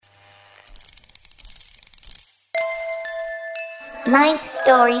Ninth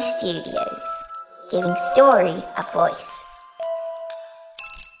Story Studios, giving story a voice.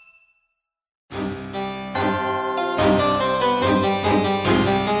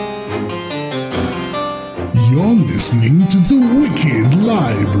 You're listening to the Wicked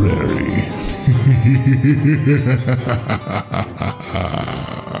Library.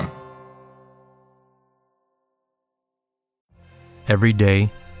 Every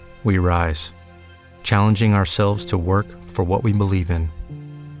day, we rise, challenging ourselves to work for what we believe in.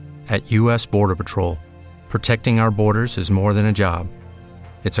 At U.S. Border Patrol, protecting our borders is more than a job.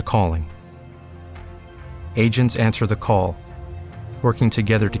 It's a calling. Agents answer the call, working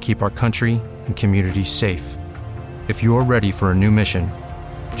together to keep our country and communities safe. If you're ready for a new mission,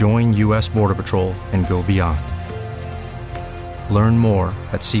 join U.S. Border Patrol and go beyond. Learn more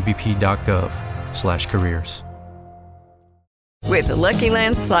at cbp.gov/careers. With the Lucky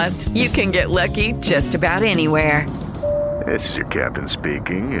Land Slots, you can get lucky just about anywhere. This is your captain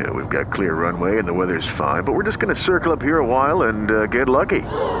speaking. We've got clear runway and the weather's fine, but we're just going to circle up here a while and get lucky.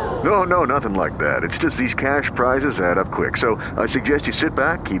 No, nothing like that. It's just these cash prizes add up quick. So I suggest you sit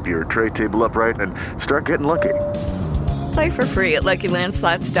back, keep your tray table upright, and start getting lucky. Play for free at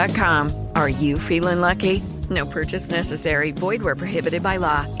LuckyLandSlots.com. Are you feeling lucky? No purchase necessary. Void where prohibited by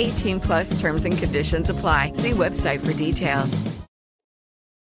law. 18+ terms and conditions apply. See website for details.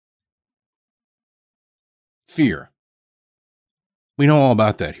 Fear. We know all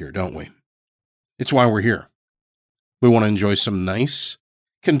about that here, don't we? It's why we're here. We want to enjoy some nice,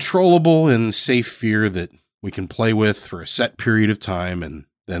 controllable, and safe fear that we can play with for a set period of time and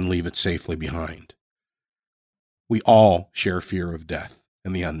then leave it safely behind. We all share fear of death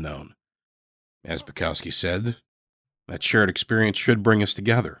and the unknown. As Bukowski said, that shared experience should bring us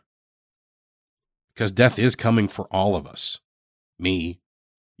together. Because death is coming for all of us. Me,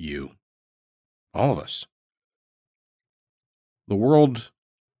 you, all of us. The world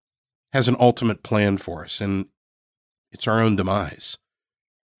has an ultimate plan for us, and it's our own demise.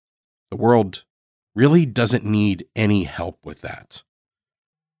 The world really doesn't need any help with that.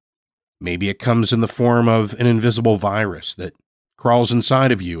 Maybe it comes in the form of an invisible virus that crawls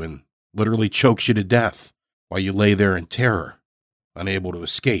inside of you and literally chokes you to death while you lay there in terror, unable to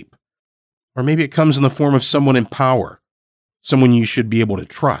escape. Or maybe it comes in the form of someone in power, someone you should be able to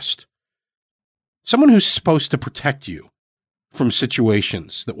trust, someone who's supposed to protect you from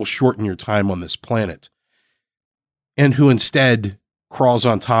situations that will shorten your time on this planet, and who instead crawls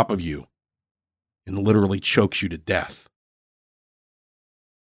on top of you and literally chokes you to death.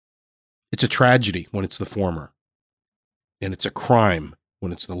 It's a tragedy when it's the former, and it's a crime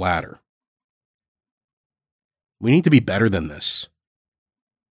when it's the latter. We need to be better than this.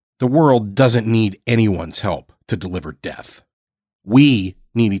 The world doesn't need anyone's help to deliver death. We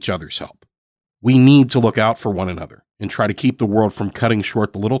need each other's help. We need to look out for one another and try to keep the world from cutting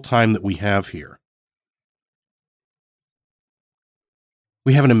short the little time that we have here.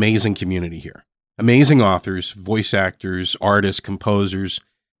 We have an amazing community here. Amazing authors, voice actors, artists, composers,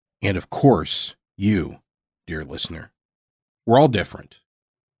 and of course, you, dear listener. We're all different.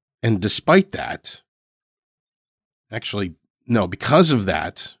 And despite that, because of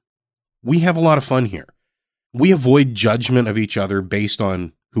that, we have a lot of fun here. We avoid judgment of each other based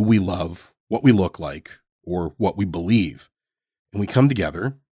on who we love, what we look like, or what we believe. And we come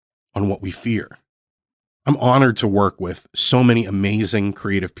together on what we fear. I'm honored to work with so many amazing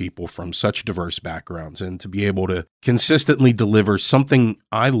creative people from such diverse backgrounds and to be able to consistently deliver something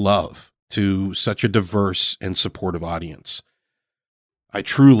I love to such a diverse and supportive audience. I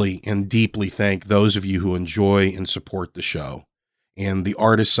truly and deeply thank those of you who enjoy and support the show and the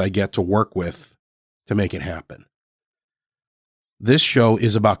artists I get to work with to make it happen. This show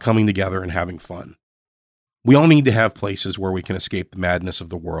is about coming together and having fun. We all need to have places where we can escape the madness of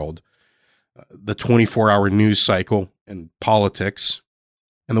the world, the 24-hour news cycle and politics,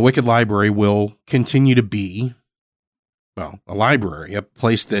 and the Wicked Library will continue to be, a library, a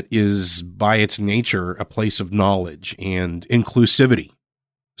place that is by its nature a place of knowledge and inclusivity,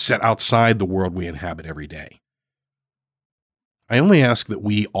 set outside the world we inhabit every day. I only ask that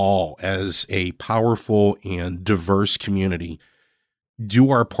we all, as a powerful and diverse community,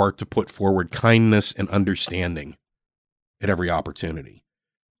 do our part to put forward kindness and understanding at every opportunity.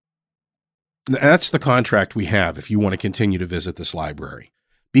 That's the contract we have if you want to continue to visit this library.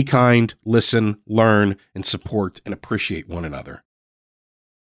 Be kind, listen, learn, and support and appreciate one another.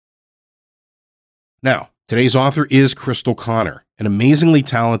 Now, today's author is Crystal Connor, an amazingly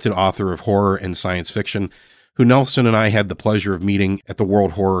talented author of horror and science fiction who Nelson and I had the pleasure of meeting at the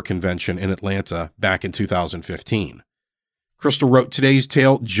World Horror Convention in Atlanta back in 2015. Crystal wrote today's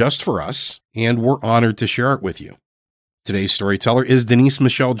tale just for us, and we're honored to share it with you. Today's storyteller is Denise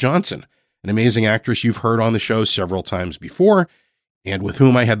Michelle Johnson, an amazing actress you've heard on the show several times before, and with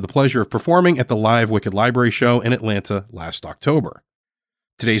whom I had the pleasure of performing at the live Wicked Library show in Atlanta last October.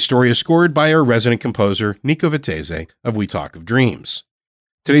 Today's story is scored by our resident composer, Nico Vitese of We Talk of Dreams.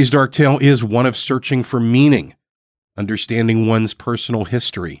 Today's dark tale is one of searching for meaning, understanding one's personal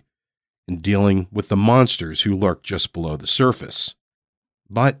history, and dealing with the monsters who lurk just below the surface.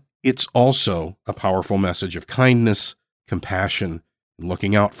 But it's also a powerful message of kindness, compassion, and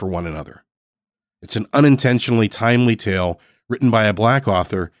looking out for one another. It's an unintentionally timely tale written by a Black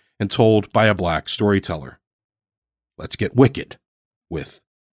author and told by a Black storyteller. Let's get wicked with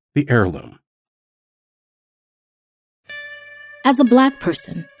The Heirloom. As a Black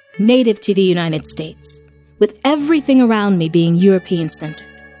person, native to the United States, with everything around me being European-centered,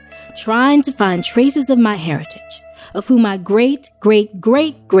 trying to find traces of my heritage, of who my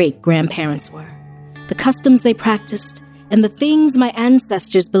great-great-great-great-grandparents were, the customs they practiced, and the things my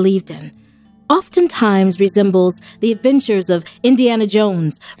ancestors believed in, oftentimes resembles the adventures of Indiana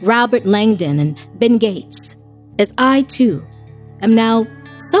Jones, Robert Langdon, and Ben Gates, as I, too, am now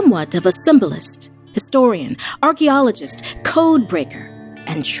somewhat of a symbolist, historian, archaeologist, code breaker,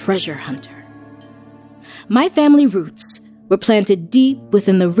 and treasure hunter. My family roots were planted deep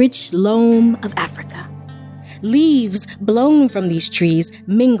within the rich loam of Africa. Leaves blown from these trees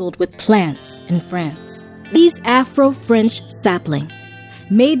mingled with plants in France. These Afro-French saplings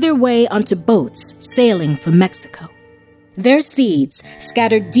made their way onto boats sailing from Mexico. Their seeds,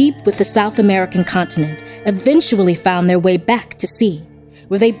 scattered deep with the South American continent, eventually found their way back to sea,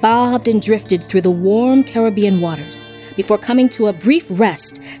 where they bobbed and drifted through the warm Caribbean waters before coming to a brief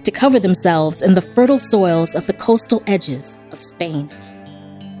rest to cover themselves in the fertile soils of the coastal edges of Spain.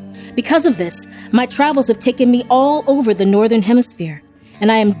 Because of this, my travels have taken me all over the Northern Hemisphere,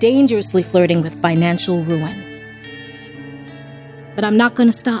 and I am dangerously flirting with financial ruin. But I'm not going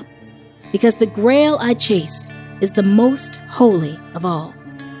to stop, because the grail I chase is the most holy of all,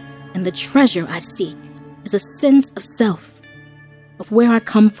 and the treasure I seek is a sense of self, of where I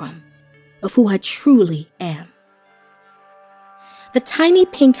come from, of who I truly am. The tiny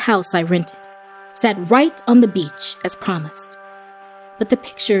pink house I rented sat right on the beach as promised, but the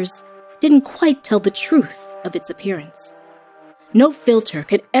pictures didn't quite tell the truth of its appearance. No filter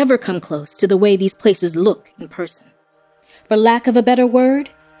could ever come close to the way these places look in person. For lack of a better word,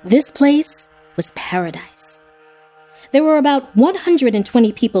 this place was paradise. There were about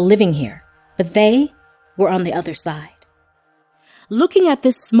 120 people living here, but they were on the other side. Looking at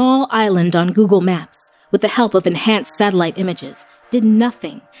this small island on Google Maps with the help of enhanced satellite images did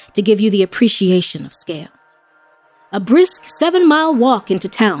nothing to give you the appreciation of scale. A brisk 7-mile walk into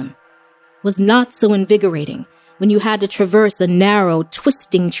town was not so invigorating when you had to traverse a narrow,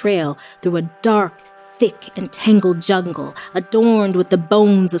 twisting trail through a dark, thick and tangled jungle adorned with the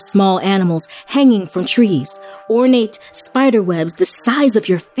bones of small animals hanging from trees, ornate spider webs the size of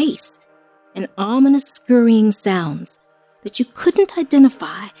your face, and ominous scurrying sounds that you couldn't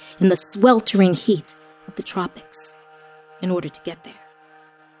identify in the sweltering heat of the tropics in order to get there.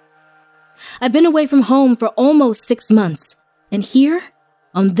 I've been away from home for almost 6 months, and here,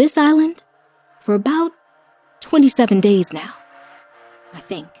 on this island, for about 27 days now, I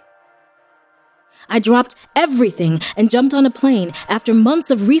think. I dropped everything and jumped on a plane after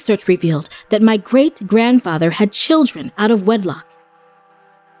months of research revealed that my great-grandfather had children out of wedlock,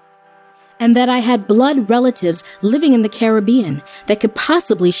 and that I had blood relatives living in the Caribbean that could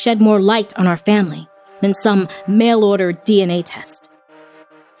possibly shed more light on our family than some mail-order DNA test.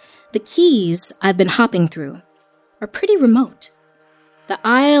 The keys I've been hopping through are pretty remote. The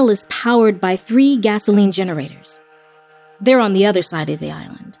isle is powered by 3 gasoline generators. They're on the other side of the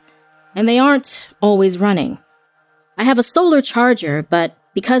island, and they aren't always running. I have a solar charger, but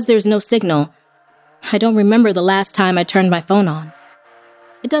because there's no signal, I don't remember the last time I turned my phone on.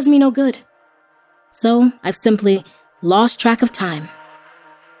 It does me no good. So I've simply lost track of time.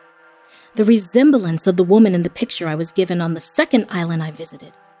 The resemblance of the woman in the picture I was given on the second island I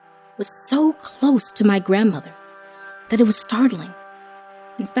visited was so close to my grandmother that it was startling.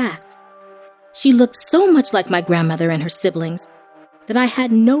 In fact, she looked so much like my grandmother and her siblings that I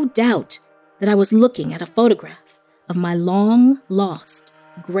had no doubt that I was looking at a photograph of my long-lost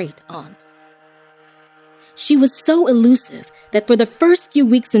great-aunt. She was so elusive that for the first few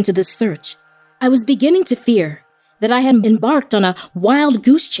weeks into this search, I was beginning to fear that I had embarked on a wild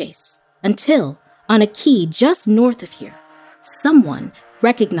goose chase until, on a key just north of here, someone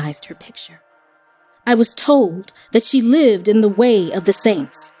recognized her picture. I was told that she lived in the way of the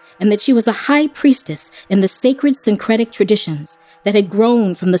saints and that she was a high priestess in the sacred syncretic traditions that had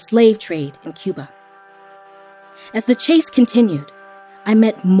grown from the slave trade in Cuba. As the chase continued, I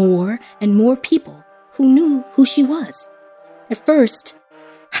met more and more people who knew who she was. At first,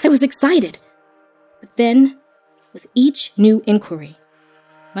 I was excited. But then, with each new inquiry,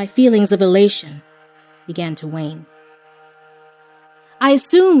 my feelings of elation began to wane. I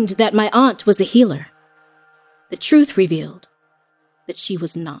assumed that my aunt was a healer. The truth revealed that she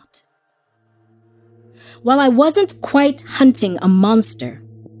was not. While I wasn't quite hunting a monster,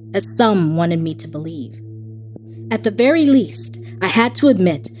 as some wanted me to believe, at the very least, I had to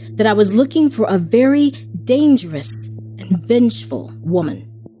admit that I was looking for a very dangerous and vengeful woman.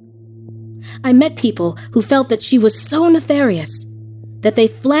 I met people who felt that she was so nefarious that they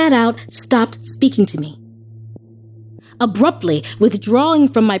flat out stopped speaking to me, abruptly withdrawing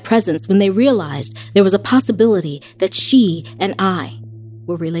from my presence when they realized there was a possibility that she and I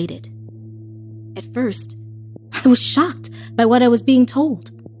were related. At first, I was shocked by what I was being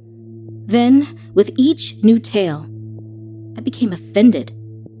told. Then, with each new tale, I became offended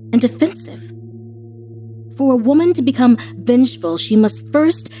and defensive. For a woman to become vengeful, she must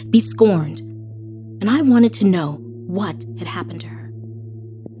first be scorned, and I wanted to know what had happened to her.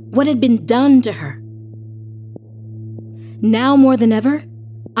 What had been done to her? Now more than ever,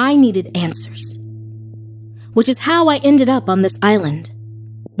 I needed answers. Which is how I ended up on this island.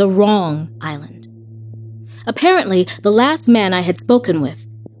 The wrong island. Apparently, the last man I had spoken with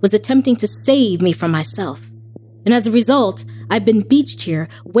was attempting to save me from myself. And as a result, I've been beached here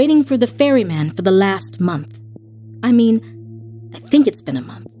waiting for the ferryman for the last month. I mean, I think it's been a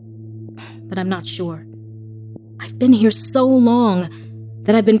month, but I'm not sure. I've been here so long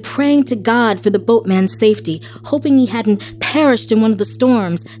that I've been praying to God for the boatman's safety, hoping he hadn't perished in one of the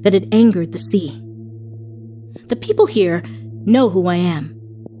storms that had angered the sea. The people here know who I am,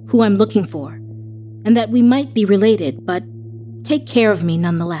 who I'm looking for, and that we might be related, but take care of me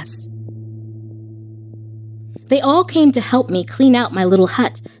nonetheless. They all came to help me clean out my little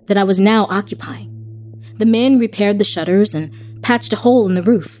hut that I was now occupying. The men repaired the shutters and patched a hole in the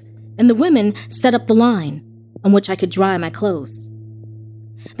roof, and the women set up the line on which I could dry my clothes.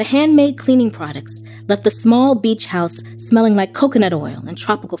 The handmade cleaning products left the small beach house smelling like coconut oil and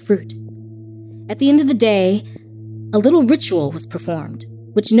tropical fruit. At the end of the day, a little ritual was performed,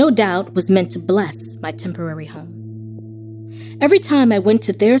 which no doubt was meant to bless my temporary home. Every time I went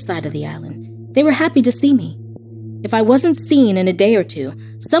to their side of the island, they were happy to see me. If I wasn't seen in a day or two,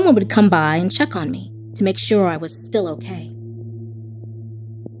 someone would come by and check on me to make sure I was still okay.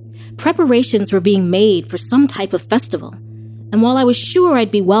 Preparations were being made for some type of festival, and while I was sure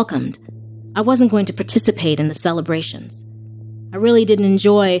I'd be welcomed, I wasn't going to participate in the celebrations. I really didn't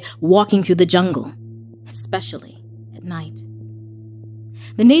enjoy walking through the jungle, especially at night.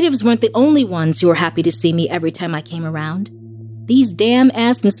 The natives weren't the only ones who were happy to see me every time I came around. These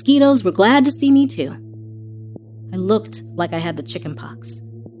damn-ass mosquitoes were glad to see me too. I looked like I had the chicken pox.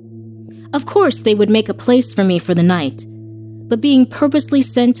 Of course, they would make a place for me for the night, but being purposely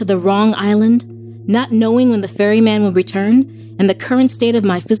sent to the wrong island, not knowing when the ferryman would return, and the current state of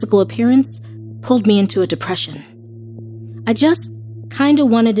my physical appearance pulled me into a depression. I just kinda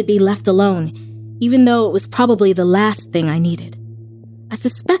wanted to be left alone, even though it was probably the last thing I needed. I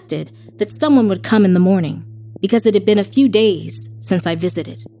suspected that someone would come in the morning, because it had been a few days since I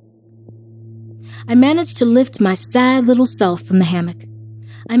visited. I managed to lift my sad little self from the hammock.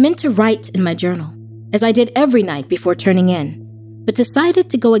 I meant to write in my journal, as I did every night before turning in, but decided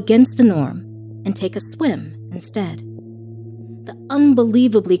to go against the norm and take a swim instead. The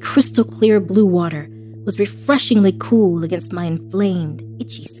unbelievably crystal clear blue water was refreshingly cool against my inflamed,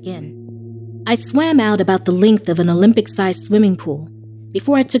 itchy skin. I swam out about the length of an Olympic-sized swimming pool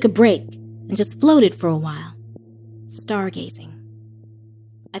before I took a break and just floated for a while, stargazing.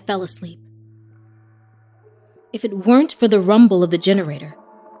 I fell asleep. If it weren't for the rumble of the generator,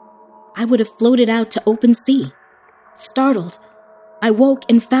 I would have floated out to open sea. Startled, I woke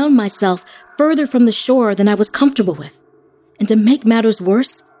and found myself further from the shore than I was comfortable with. And to make matters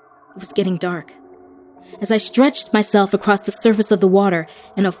worse, it was getting dark. As I stretched myself across the surface of the water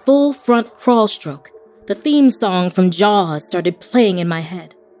in a full front crawl stroke, the theme song from Jaws started playing in my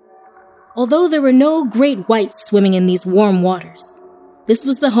head. Although there were no great whites swimming in these warm waters, this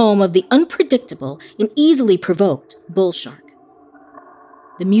was the home of the unpredictable and easily provoked bull shark.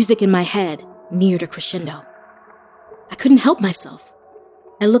 The music in my head neared a crescendo. I couldn't help myself.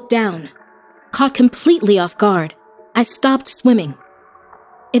 I looked down. Caught completely off guard, I stopped swimming.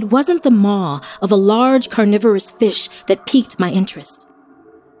 It wasn't the maw of a large carnivorous fish that piqued my interest.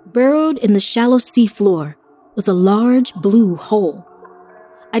 Burrowed in the shallow sea floor was a large blue hole.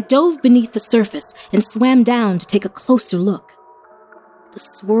 I dove beneath the surface and swam down to take a closer look. The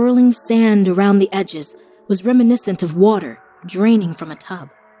swirling sand around the edges was reminiscent of water draining from a tub.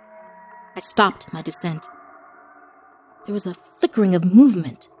 I stopped my descent. There was a flickering of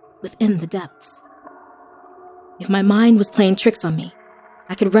movement within the depths. If my mind was playing tricks on me,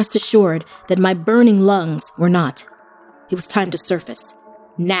 I could rest assured that my burning lungs were not. It was time to surface.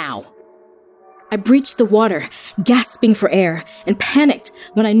 Now. I breached the water, gasping for air, and panicked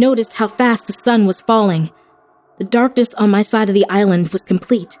when I noticed how fast the sun was falling. The darkness on my side of the island was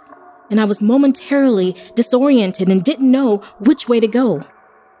complete, and I was momentarily disoriented and didn't know which way to go.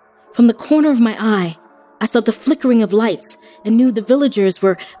 From the corner of my eye, I saw the flickering of lights and knew the villagers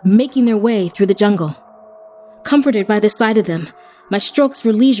were making their way through the jungle. Comforted by the sight of them, my strokes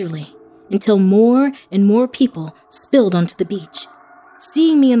were leisurely until more and more people spilled onto the beach.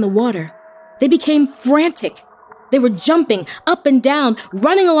 Seeing me in the water, they became frantic. They were jumping up and down,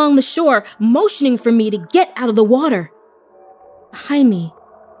 running along the shore, motioning for me to get out of the water. Behind me,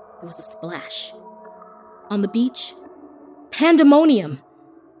 there was a splash. On the beach, pandemonium.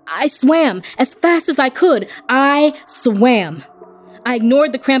 I swam as fast as I could. I swam. I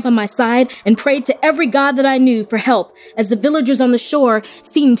ignored the cramp on my side and prayed to every god that I knew for help, as the villagers on the shore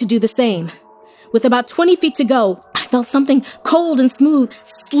seemed to do the same. With about 20 feet to go, I felt something cold and smooth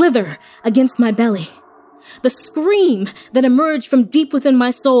slither against my belly. The scream that emerged from deep within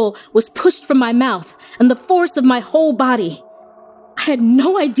my soul was pushed from my mouth and the force of my whole body. I had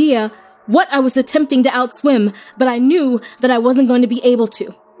no idea what I was attempting to outswim, but I knew that I wasn't going to be able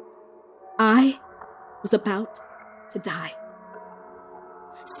to. I was about to die.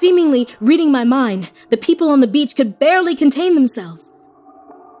 Seemingly reading my mind, the people on the beach could barely contain themselves.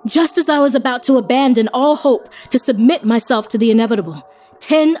 Just as I was about to abandon all hope to submit myself to the inevitable,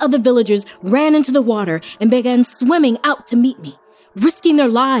 10 of the villagers ran into the water and began swimming out to meet me, risking their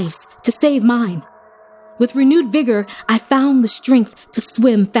lives to save mine. With renewed vigor, I found the strength to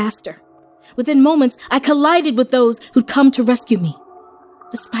swim faster. Within moments, I collided with those who'd come to rescue me.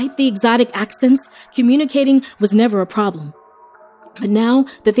 Despite the exotic accents, communicating was never a problem. But now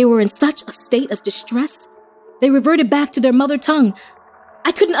that they were in such a state of distress, they reverted back to their mother tongue.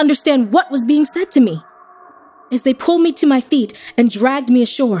 I couldn't understand what was being said to me. As they pulled me to my feet and dragged me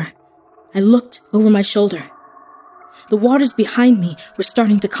ashore, I looked over my shoulder. The waters behind me were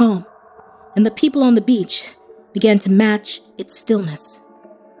starting to calm, and the people on the beach began to match its stillness.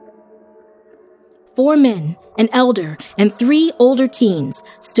 4 men, an elder, and 3 older teens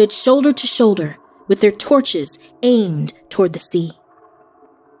stood shoulder to shoulder with their torches aimed toward the sea.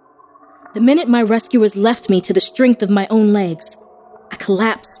 The minute my rescuers left me to the strength of my own legs, I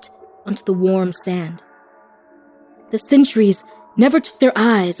collapsed onto the warm sand. The sentries never took their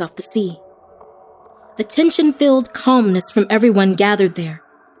eyes off the sea. The tension-filled calmness from everyone gathered there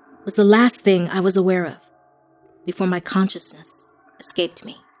was the last thing I was aware of before my consciousness escaped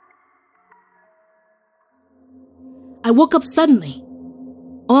me. I woke up suddenly.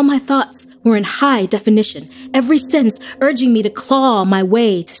 All my thoughts were in high definition, every sense urging me to claw my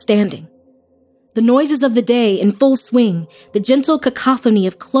way to standing. The noises of the day in full swing, the gentle cacophony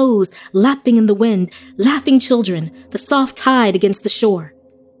of clothes lapping in the wind, laughing children, the soft tide against the shore,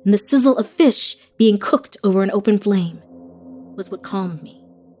 and the sizzle of fish being cooked over an open flame was what calmed me.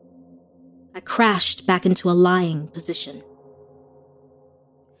 I crashed back into a lying position.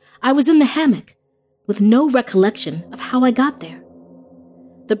 I was in the hammock, with no recollection of how I got there.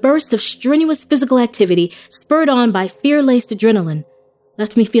 The burst of strenuous physical activity, spurred on by fear-laced adrenaline,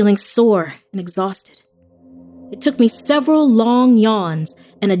 left me feeling sore and exhausted. It took me several long yawns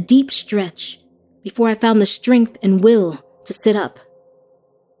and a deep stretch before I found the strength and will to sit up.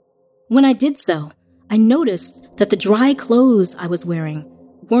 When I did so, I noticed that the dry clothes I was wearing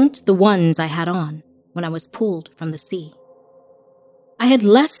weren't the ones I had on when I was pulled from the sea. I had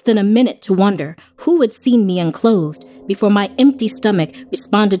less than a minute to wonder who had seen me unclothed before my empty stomach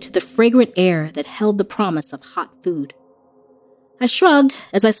responded to the fragrant air that held the promise of hot food. I shrugged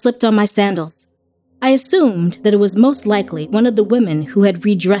as I slipped on my sandals. I assumed that it was most likely one of the women who had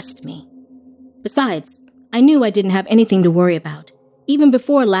redressed me. Besides, I knew I didn't have anything to worry about. Even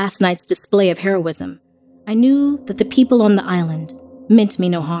before last night's display of heroism, I knew that the people on the island meant me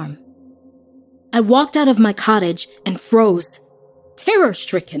no harm. I walked out of my cottage and froze,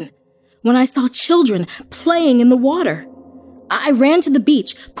 terror-stricken, when I saw children playing in the water. I ran to the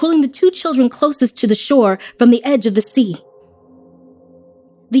beach, pulling the 2 children closest to the shore from the edge of the sea.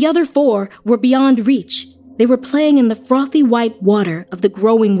 The other 4 were beyond reach. They were playing in the frothy white water of the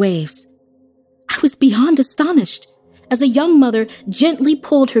growing waves. I was beyond astonished as a young mother gently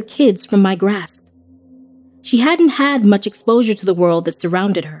pulled her kids from my grasp. She hadn't had much exposure to the world that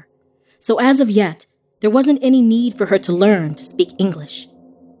surrounded her, so as of yet, there wasn't any need for her to learn to speak English.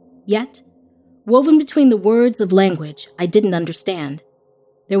 Yet, Woven between the words of language I didn't understand,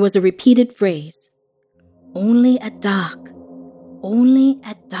 there was a repeated phrase, "Only at dark, only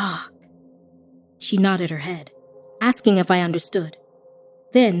at dark." She nodded her head, asking if I understood.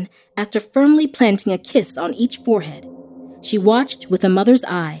 Then, after firmly planting a kiss on each forehead, she watched with a mother's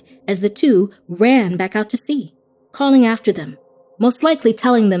eye as the two ran back out to sea, calling after them, most likely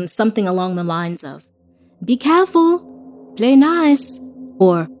telling them something along the lines of, "Be careful, play nice,"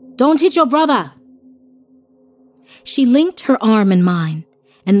 or "Don't hit your brother." She linked her arm in mine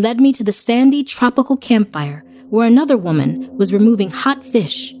and led me to the sandy tropical campfire where another woman was removing hot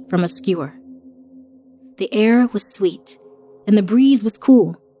fish from a skewer. The air was sweet and the breeze was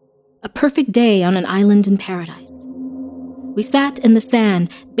cool, a perfect day on an island in paradise. We sat in the sand,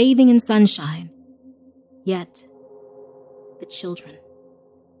 bathing in sunshine. Yet, the children.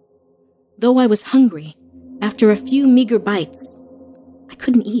 Though I was hungry, after a few meager bites, I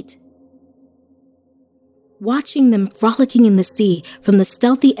couldn't eat. Watching them frolicking in the sea from the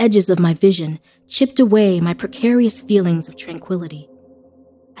stealthy edges of my vision chipped away my precarious feelings of tranquility.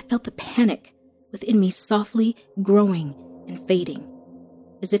 I felt the panic within me softly growing and fading,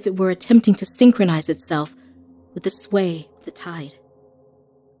 as if it were attempting to synchronize itself with the sway of the tide.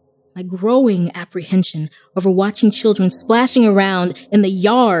 My growing apprehension over watching children splashing around in the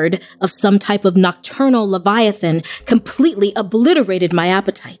yard of some type of nocturnal leviathan completely obliterated my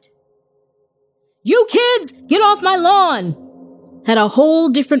appetite. "You kids, get off my lawn!" had a whole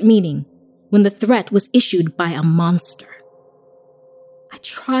different meaning when the threat was issued by a monster. I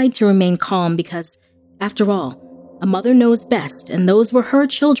tried to remain calm because, after all, a mother knows best and those were her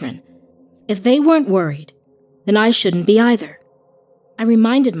children. If they weren't worried, then I shouldn't be either. I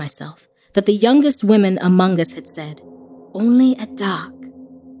reminded myself that the youngest women among us had said, "Only at dark."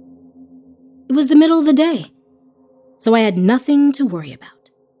 It was the middle of the day, so I had nothing to worry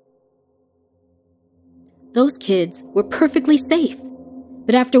about. Those kids were perfectly safe,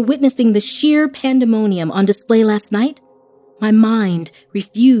 but after witnessing the sheer pandemonium on display last night, my mind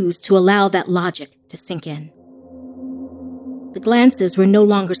refused to allow that logic to sink in. The glances were no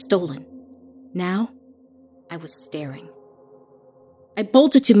longer stolen. Now, I was staring. I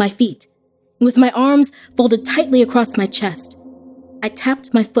bolted to my feet, and with my arms folded tightly across my chest, I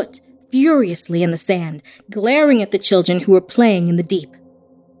tapped my foot furiously in the sand, glaring at the children who were playing in the deep.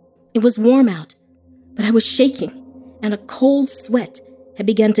 It was warm out, but I was shaking, and a cold sweat had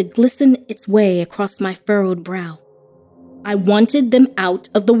begun to glisten its way across my furrowed brow. I wanted them out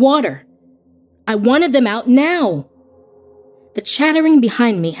of the water. I wanted them out now. The chattering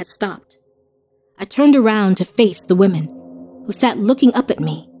behind me had stopped. I turned around to face the women, who sat looking up at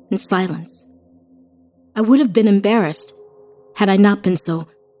me in silence. I would have been embarrassed had I not been so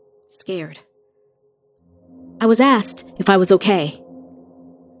scared. I was asked if I was okay.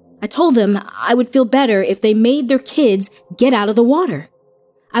 I told them I would feel better if they made their kids get out of the water.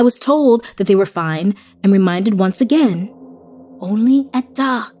 I was told that they were fine and reminded once again, "Only at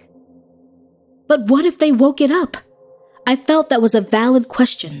dark." But what if they woke it up? I felt that was a valid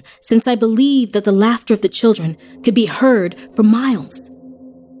question, since I believed that the laughter of the children could be heard for miles.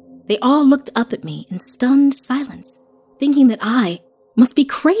 They all looked up at me in stunned silence, thinking that I must be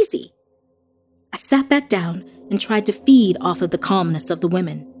crazy. I sat back down and tried to feed off of the calmness of the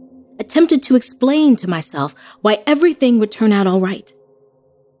women, attempted to explain to myself why everything would turn out all right.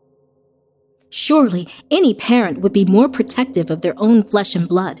 Surely any parent would be more protective of their own flesh and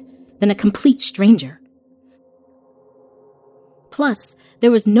blood than a complete stranger. Plus,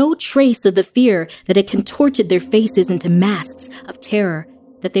 there was no trace of the fear that had contorted their faces into masks of terror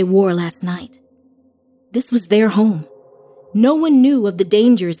that they wore last night. This was their home. No one knew of the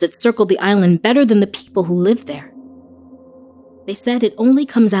dangers that circled the island better than the people who lived there. They said it only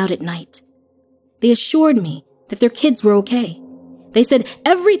comes out at night. They assured me that their kids were okay. They said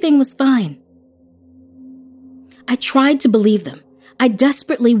everything was fine. I tried to believe them. I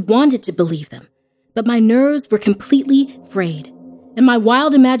desperately wanted to believe them, but my nerves were completely frayed, and my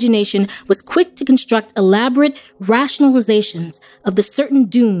wild imagination was quick to construct elaborate rationalizations of the certain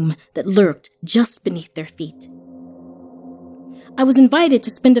doom that lurked just beneath their feet. I was invited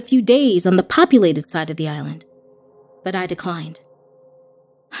to spend a few days on the populated side of the island, but I declined.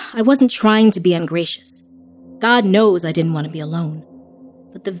 I wasn't trying to be ungracious. God knows I didn't want to be alone,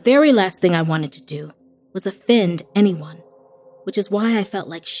 but the very last thing I wanted to do was offend anyone, which is why I felt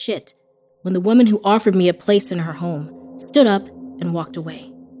like shit when the woman who offered me a place in her home stood up and walked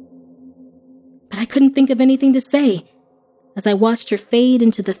away. But I couldn't think of anything to say as I watched her fade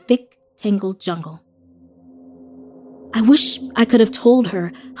into the thick, tangled jungle. I wish I could have told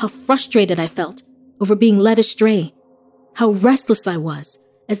her how frustrated I felt over being led astray, how restless I was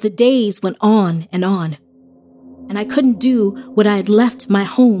as the days went on, and I couldn't do what I had left my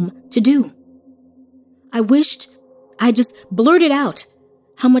home to do. I wished I just blurted out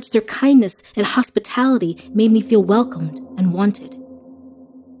how much their kindness and hospitality made me feel welcomed and wanted.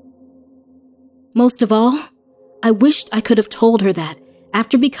 Most of all, I wished I could have told her that,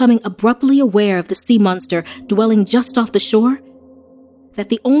 after becoming abruptly aware of the sea monster dwelling just off the shore, that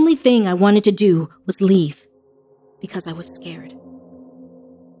the only thing I wanted to do was leave, because I was scared.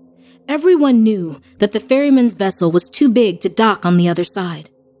 Everyone knew that the ferryman's vessel was too big to dock on the other side.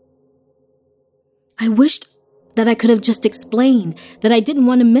 I wished that I could have just explained that I didn't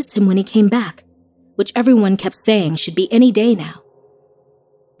want to miss him when he came back, which everyone kept saying should be any day now.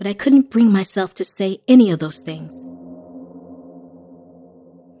 But I couldn't bring myself to say any of those things.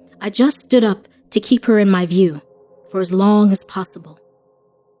 I just stood up to keep her in my view for as long as possible.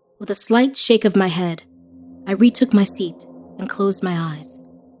 With a slight shake of my head, I retook my seat and closed my eyes,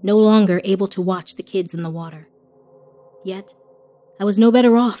 no longer able to watch the kids in the water. Yet, I was no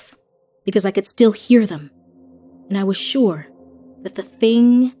better off, because I could still hear them, and I was sure that the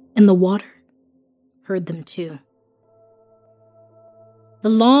thing in the water heard them too. The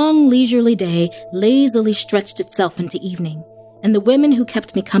long, leisurely day lazily stretched itself into evening, and the women who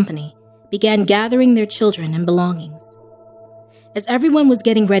kept me company began gathering their children and belongings. As everyone was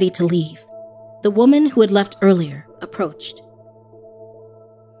getting ready to leave, the woman who had left earlier approached.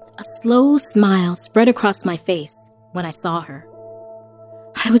 A slow smile spread across my face when I saw her.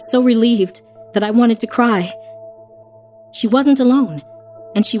 I was so relieved that I wanted to cry. She wasn't alone,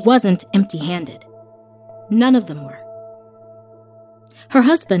 and she wasn't empty-handed. None of them were. Her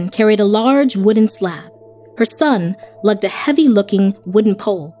husband carried a large wooden slab. Her son lugged a heavy-looking wooden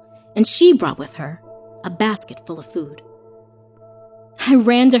pole, and she brought with her a basket full of food. I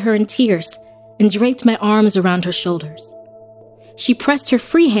ran to her in tears and draped my arms around her shoulders. She pressed her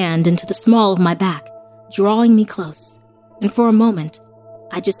free hand into the small of my back, drawing me close, and for a moment,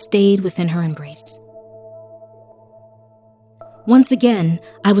 I just stayed within her embrace. Once again,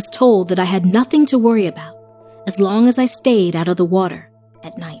 I was told that I had nothing to worry about as long as I stayed out of the water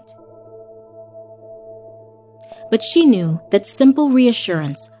at night. But she knew that simple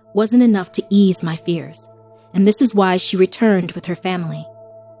reassurance wasn't enough to ease my fears, and this is why she returned with her family.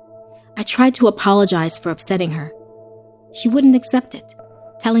 I tried to apologize for upsetting her. She wouldn't accept it,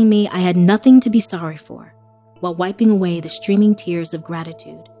 telling me I had nothing to be sorry for, while wiping away the streaming tears of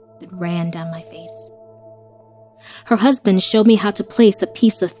gratitude that ran down my face. Her husband showed me how to place a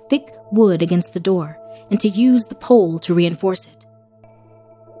piece of thick wood against the door and to use the pole to reinforce it.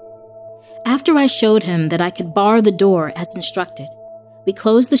 After I showed him that I could bar the door as instructed, we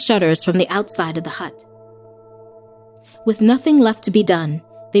closed the shutters from the outside of the hut. With nothing left to be done,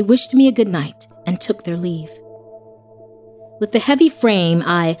 they wished me a good night and took their leave. With the heavy frame,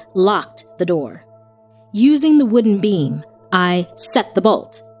 I locked the door. Using the wooden beam, I set the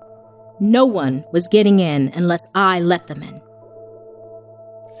bolt. No one was getting in unless I let them in.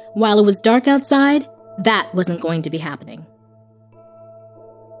 While it was dark outside, that wasn't going to be happening.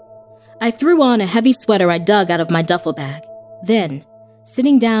 I threw on a heavy sweater I dug out of my duffel bag. Then,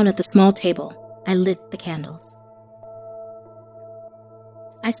 sitting down at the small table, I lit the candles.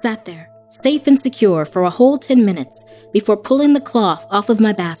 I sat there, safe and secure, for a whole 10 minutes before pulling the cloth off of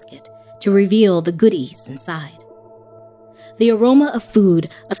my basket to reveal the goodies inside. The aroma of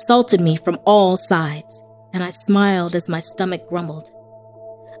food assaulted me from all sides, and I smiled as my stomach grumbled.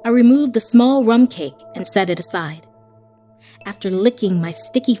 I removed the small rum cake and set it aside. After licking my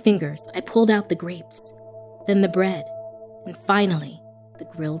sticky fingers, I pulled out the grapes, then the bread, and finally, the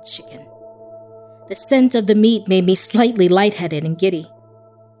grilled chicken. The scent of the meat made me slightly lightheaded and giddy.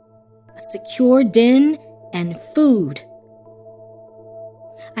 A secure den and food.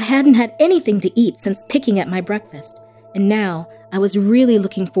 I hadn't had anything to eat since picking at my breakfast, and now I was really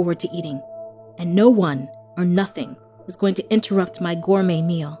looking forward to eating, and no one or nothing was going to interrupt my gourmet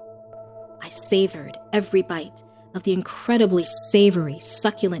meal. I savored every bite of the incredibly savory,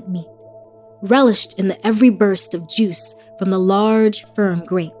 succulent meat, relished in the every burst of juice from the large, firm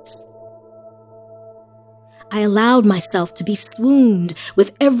grapes. I allowed myself to be swooned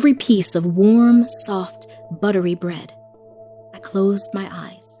with every piece of warm, soft, buttery bread. I closed my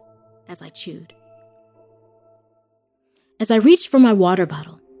eyes as I chewed. As I reached for my water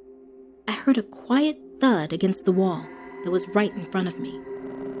bottle, I heard a quiet thud against the wall that was right in front of me,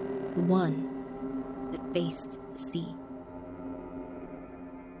 the one that faced the sea.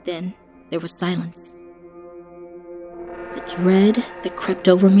 Then there was silence. The dread that crept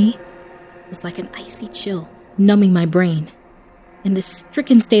over me was like an icy chill, numbing my brain. In this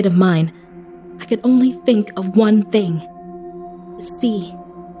stricken state of mind, I could only think of one thing: the sea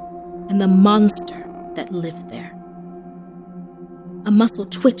and the monster that lived there. A muscle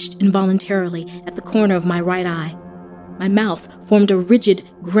twitched involuntarily at the corner of my right eye. My mouth formed a rigid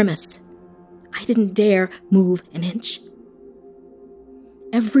grimace. I didn't dare move an inch.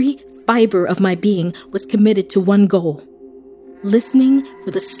 Every fiber of my being was committed to one goal: listening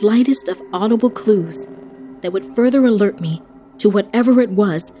for the slightest of audible clues that would further alert me to whatever it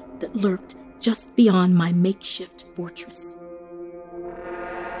was that lurked just beyond my makeshift fortress.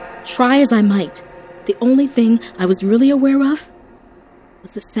 Try as I might, the only thing I was really aware of was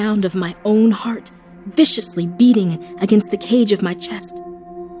the sound of my own heart viciously beating against the cage of my chest,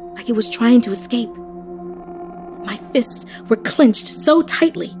 like it was trying to escape. My fists were clenched so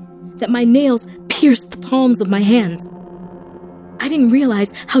tightly that my nails pierced the palms of my hands. I didn't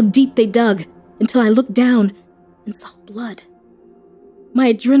realize how deep they dug until I looked down and saw blood.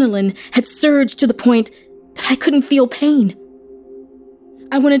 My adrenaline had surged to the point that I couldn't feel pain.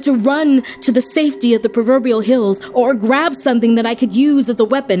 I wanted to run to the safety of the proverbial hills or grab something that I could use as a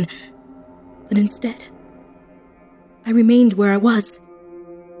weapon. But instead, I remained where I was.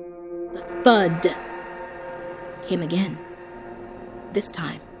 The thud came again, this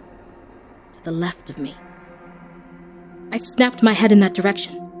time to the left of me. I snapped my head in that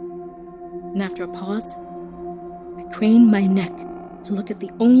direction, and after a pause, I craned my neck to look at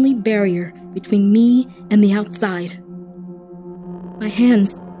the only barrier between me and the outside. My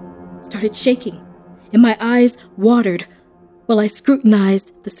hands started shaking, and my eyes watered while I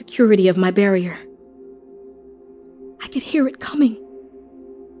scrutinized the security of my barrier. I could hear it coming.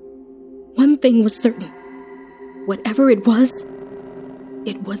 One thing was certain. Whatever it was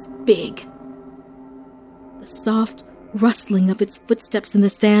big. The soft rustling of its footsteps in the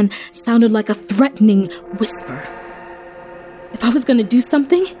sand sounded like a threatening whisper. If I was going to do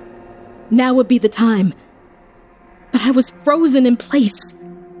something, now would be the time. But I was frozen in place.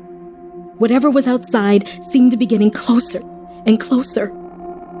 Whatever was outside seemed to be getting closer and closer,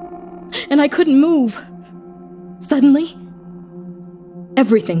 and I couldn't move. Suddenly,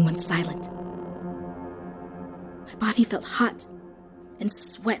 everything went silent. My body felt hot, and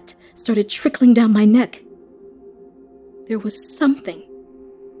sweat started trickling down my neck. There was something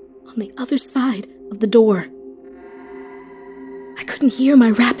on the other side of the door. I couldn't hear my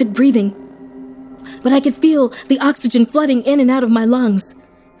rapid breathing, but I could feel the oxygen flooding in and out of my lungs.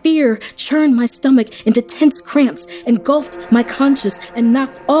 Fear churned my stomach into tense cramps, engulfed my conscience, and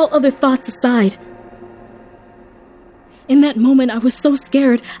knocked all other thoughts aside. In that moment, I was so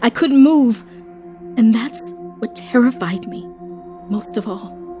scared I couldn't move, and that's what terrified me most of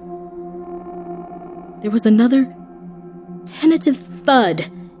all. There was another tentative thud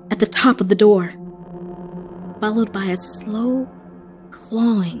at the top of the door, followed by a slow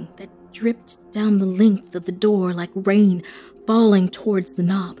clawing that dripped down the length of the door like rain falling towards the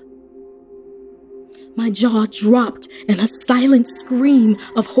knob. My jaw dropped in a silent scream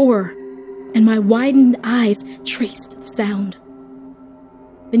of horror, and my widened eyes traced the sound.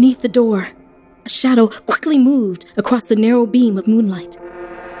 Beneath the door, a shadow quickly moved across the narrow beam of moonlight.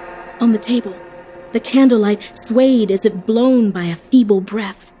 On the table, the candlelight swayed as if blown by a feeble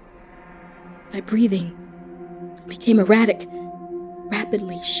breath. My breathing became erratic,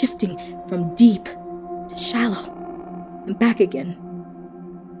 rapidly shifting from deep to shallow and back again.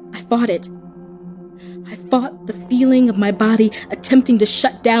 I fought it. I fought the feeling of my body attempting to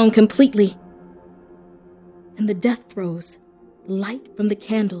shut down completely. In the death throes, the light from the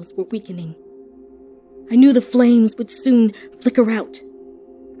candles were weakening. I knew the flames would soon flicker out.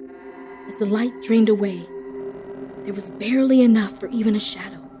 As the light drained away, there was barely enough for even a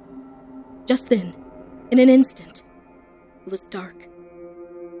shadow. Just then, in an instant, it was dark,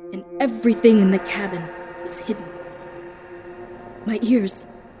 and everything in the cabin was hidden. My ears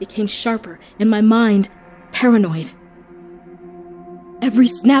became sharper and my mind paranoid. Every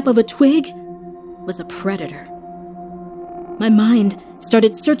snap of a twig was a predator. My mind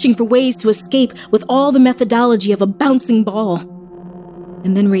started searching for ways to escape with all the methodology of a bouncing ball.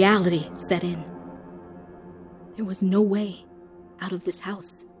 And then reality set in. There was no way out of this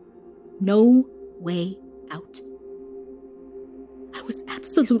house. No way out. I was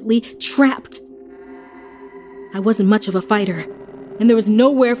absolutely trapped. I wasn't much of a fighter, and there was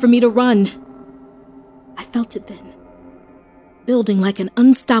nowhere for me to run. I felt it then, building like an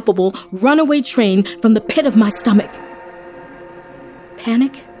unstoppable runaway train from the pit of my stomach.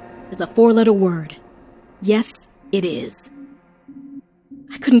 Panic is a 4-letter word. Yes, it is.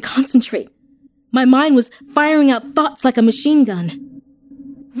 I couldn't concentrate. My mind was firing out thoughts like a machine gun.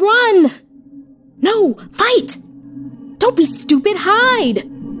 Run! No, fight! Don't be stupid, hide!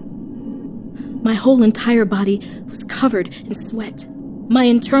 My whole entire body was covered in sweat. My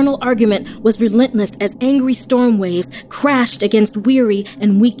internal argument was relentless as angry storm waves crashed against weary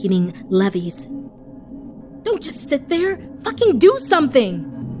and weakening levees. Don't just sit there. Fucking do something.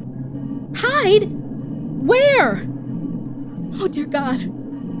 Hide? Where? Oh, dear God.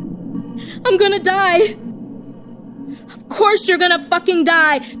 I'm gonna die. Of course you're gonna fucking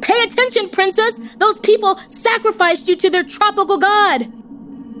die. Pay attention, princess. Those people sacrificed you to their tropical god.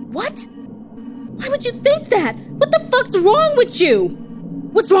 What? Why would you think that? What the fuck's wrong with you?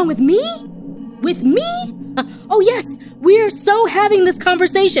 What's wrong with me? With me? Oh yes, we're so having this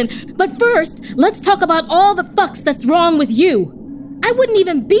conversation. But first, let's talk about all the fucks that's wrong with you. I wouldn't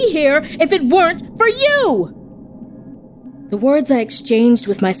even be here if it weren't for you. The words I exchanged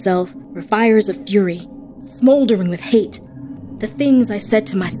with myself were fires of fury, smoldering with hate. The things I said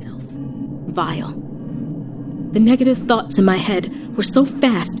to myself, vile. The negative thoughts in my head were so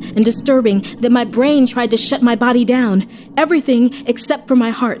fast and disturbing that my brain tried to shut my body down, everything except for my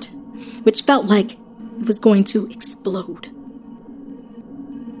heart, which felt like it was going to explode.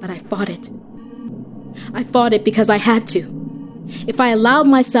 But I fought it. I fought it because I had to. If I allowed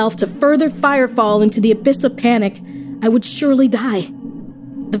myself to further firefall into the abyss of panic, I would surely die.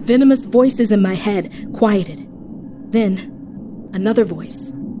 The venomous voices in my head quieted. Then, another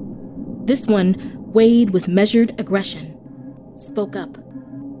voice. This one, weighed with measured aggression, spoke up.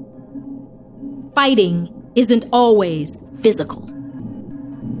 Fighting isn't always physical.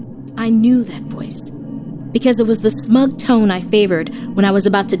 I knew that voice because it was the smug tone I favored when I was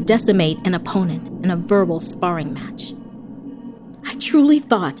about to decimate an opponent in a verbal sparring match. I truly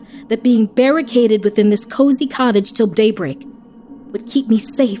thought that being barricaded within this cozy cottage till daybreak would keep me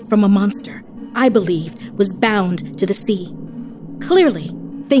safe from a monster I believed was bound to the sea. Clearly,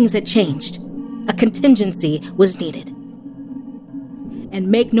 things had changed. A contingency was needed. And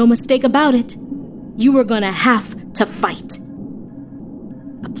make no mistake about it, you were gonna have to fight.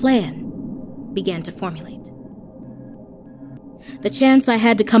 A plan began to formulate. The chance I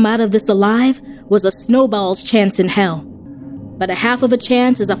had to come out of this alive was a snowball's chance in hell. But a half of a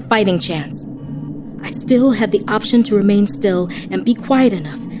chance is a fighting chance. I still had the option to remain still and be quiet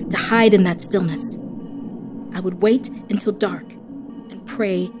enough to hide in that stillness. I would wait until dark and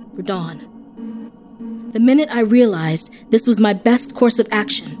pray for dawn. The minute I realized this was my best course of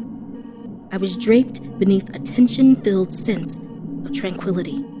action, I was draped beneath a tension-filled sense of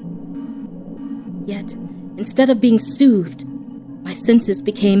tranquility. Yet, instead of being soothed, my senses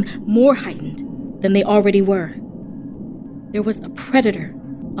became more heightened than they already were. There was a predator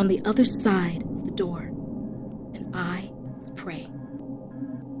on the other side of the door, and I was prey.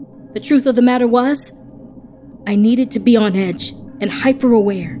 The truth of the matter was, I needed to be on edge and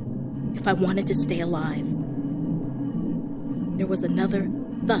hyper-aware if I wanted to stay alive. There was another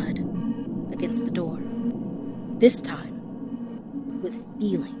thud against the door, this time with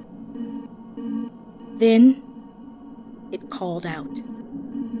feeling. Then it called out.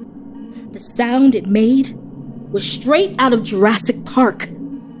 The sound it made was straight out of Jurassic Park.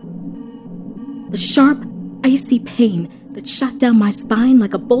 The sharp, icy pain that shot down my spine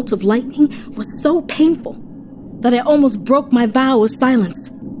like a bolt of lightning was so painful that I almost broke my vow of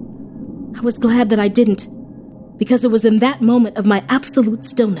silence. I was glad that I didn't, because it was in that moment of my absolute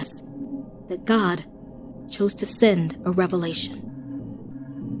stillness that God chose to send a revelation.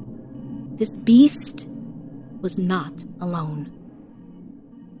 This beast was not alone.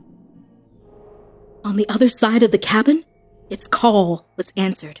 On the other side of the cabin, its call was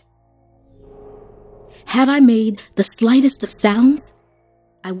answered. Had I made the slightest of sounds,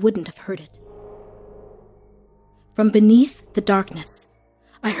 I wouldn't have heard it. From beneath the darkness,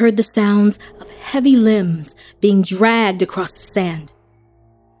 I heard the sounds of heavy limbs being dragged across the sand.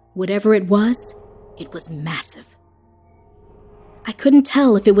 Whatever it was massive. I couldn't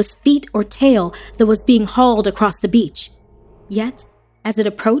tell if it was feet or tail that was being hauled across the beach. Yet, as it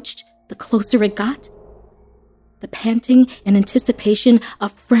approached, the closer it got, the panting and anticipation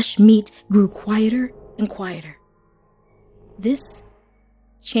of fresh meat grew quieter and quieter. This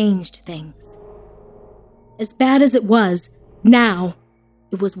changed things. As bad as it was, now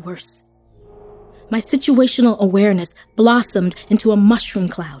it was worse. My situational awareness blossomed into a mushroom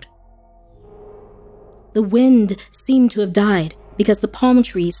cloud. The wind seemed to have died because the palm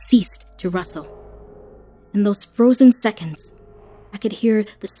trees ceased to rustle. In those frozen seconds, I could hear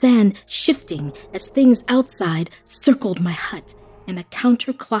the sand shifting as things outside circled my hut in a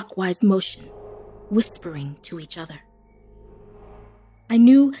counterclockwise motion, whispering to each other. I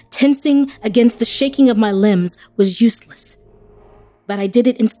knew tensing against the shaking of my limbs was useless, but I did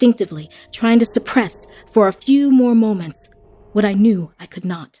it instinctively, trying to suppress for a few more moments what I knew I could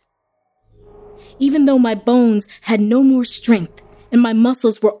not. Even though my bones had no more strength and my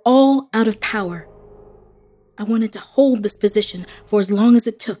muscles were all out of power. I wanted to hold this position for as long as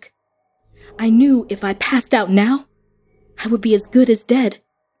it took. I knew if I passed out now, I would be as good as dead.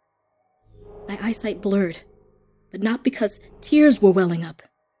 My eyesight blurred, but not because tears were welling up.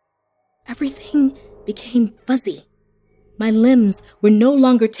 Everything became fuzzy. My limbs were no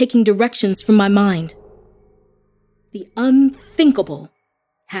longer taking directions from my mind. The unthinkable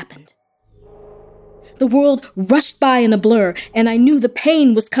happened. The world rushed by in a blur, and I knew the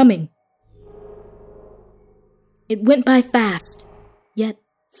pain was coming. It went by fast, yet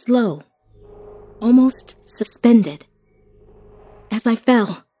slow, almost suspended. As I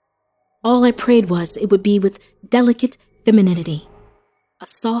fell, all I prayed was it would be with delicate femininity, a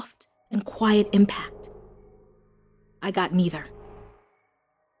soft and quiet impact. I got neither.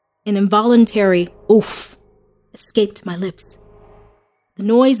 An involuntary oof escaped my lips. The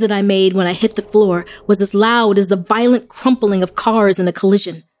noise that I made when I hit the floor was as loud as the violent crumpling of cars in a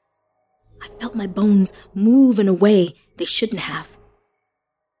collision. I felt my bones move in a way they shouldn't have.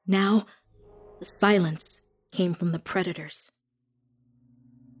 Now, the silence came from the predators.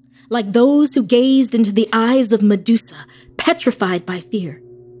 Like those who gazed into the eyes of Medusa, petrified by fear,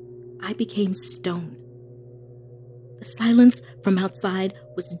 I became stone. The silence from outside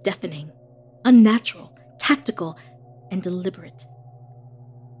was deafening, unnatural, tactical, and deliberate.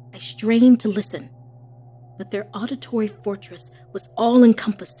 I strained to listen, but their auditory fortress was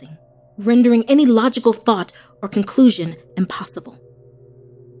all-encompassing, rendering any logical thought or conclusion impossible.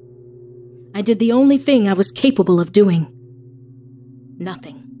 I did the only thing I was capable of doing.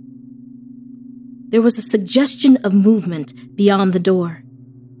 Nothing. There was a suggestion of movement beyond the door.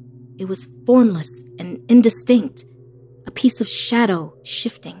 It was formless and indistinct, a piece of shadow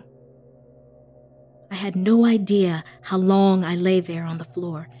shifting. I had no idea how long I lay there on the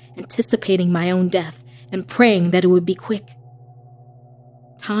floor, anticipating my own death and praying that it would be quick.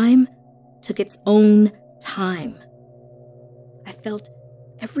 Time took its own time. I felt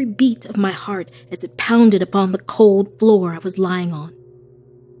every beat of my heart as it pounded upon the cold floor I was lying on.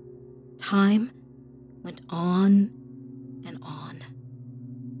 Time went on and on.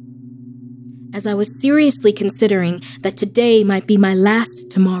 As I was seriously considering that today might be my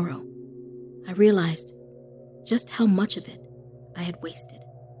last tomorrow, I realized just how much of it I had wasted.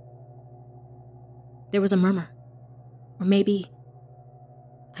 There was a murmur, or maybe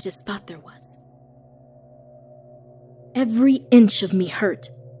I just thought there was. Every inch of me hurt,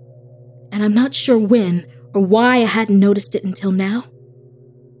 and I'm not sure when or why I hadn't noticed it until now,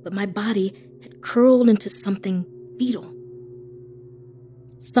 but my body had curled into something fetal,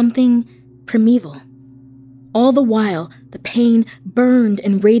 something primeval. All the while, the pain burned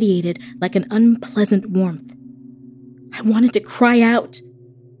and radiated like an unpleasant warmth. I wanted to cry out,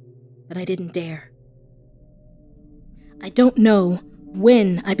 but I didn't dare. I don't know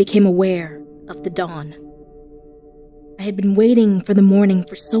when I became aware of the dawn. I had been waiting for the morning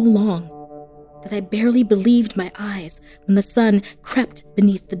for so long that I barely believed my eyes when the sun crept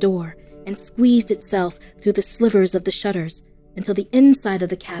beneath the door and squeezed itself through the slivers of the shutters until the inside of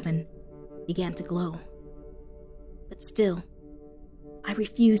the cabin began to glow. But still, I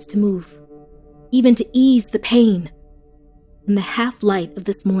refused to move, even to ease the pain. In the half-light of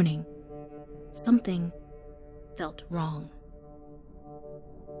this morning, something felt wrong.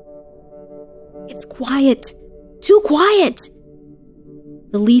 It's quiet! Too quiet!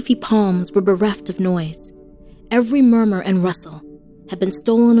 The leafy palms were bereft of noise. Every murmur and rustle had been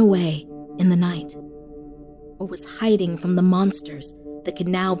stolen away in the night, or was hiding from the monsters that could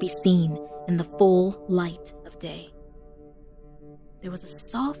now be seen in the full light of day. There was a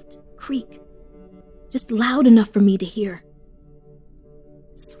soft creak, just loud enough for me to hear.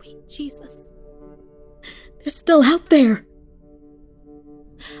 Sweet Jesus, they're still out there.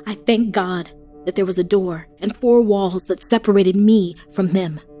 I thank God that there was a door and 4 walls that separated me from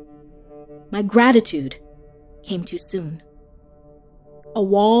them. My gratitude came too soon. A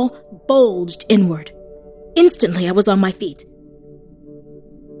wall bulged inward. Instantly, I was on my feet.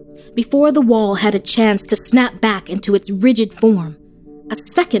 Before the wall had a chance to snap back into its rigid form, a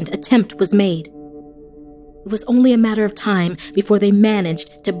second attempt was made. It was only a matter of time before they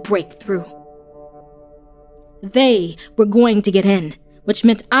managed to break through. They were going to get in, which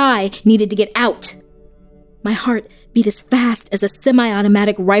meant I needed to get out. My heart beat as fast as a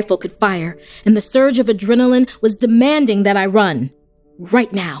semi-automatic rifle could fire, and the surge of adrenaline was demanding that I run.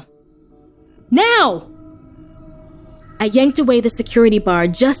 Right now. Now! I yanked away the security bar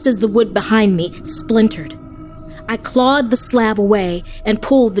just as the wood behind me splintered. I clawed the slab away and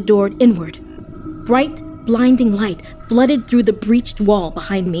pulled the door inward. Bright, blinding light flooded through the breached wall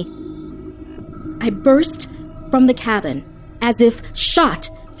behind me. I burst from the cabin as if shot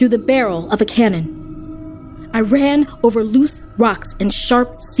through the barrel of a cannon. I ran over loose rocks and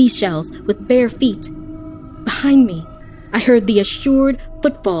sharp seashells with bare feet. Behind me, I heard the assured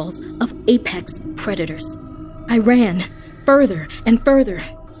footfalls of apex predators. I ran further and further.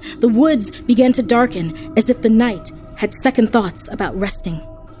 The woods began to darken as if the night had second thoughts about resting.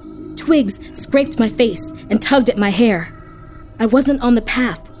 Twigs scraped my face and tugged at my hair. I wasn't on the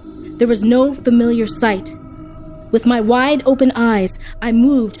path. There was no familiar sight. With my wide open eyes, I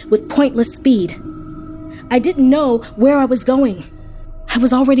moved with pointless speed. I didn't know where I was going. I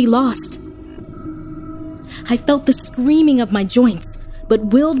was already lost. I felt the screaming of my joints, but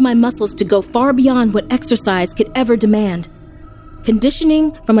willed my muscles to go far beyond what exercise could ever demand.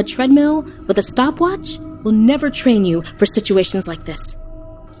 Conditioning from a treadmill with a stopwatch will never train you for situations like this.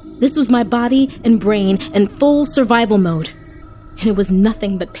 This was my body and brain in full survival mode, and it was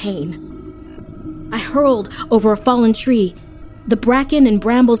nothing but pain. I hurled over a fallen tree. The bracken and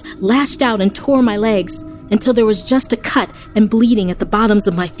brambles lashed out and tore my legs until there was just a cut and bleeding at the bottoms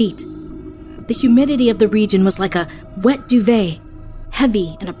of my feet. The humidity of the region was like a wet duvet,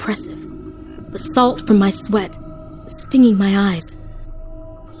 heavy and oppressive. The salt from my sweat was stinging my eyes.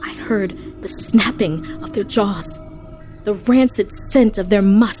 I heard the snapping of their jaws. The rancid scent of their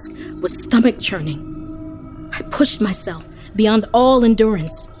musk was stomach-churning. I pushed myself beyond all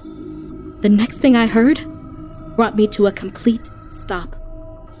endurance. The next thing I heard brought me to a complete stop.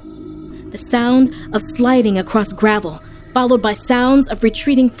 The sound of sliding across gravel, followed by sounds of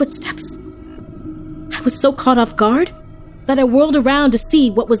retreating footsteps. I was so caught off guard that I whirled around to see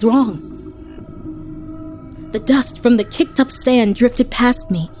what was wrong. The dust from the kicked-up sand drifted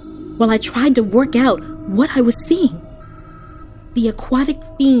past me while I tried to work out what I was seeing. The aquatic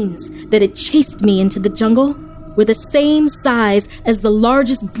fiends that had chased me into the jungle were the same size as the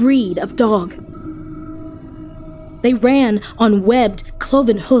largest breed of dog. They ran on webbed,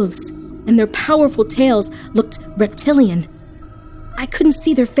 cloven hooves, and their powerful tails looked reptilian. I couldn't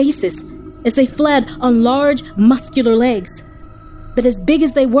see their faces as they fled on large, muscular legs. But as big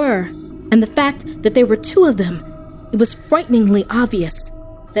as they were, and the fact that there were two of them, it was frighteningly obvious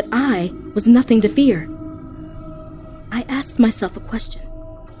that I was nothing to fear. I asked myself a question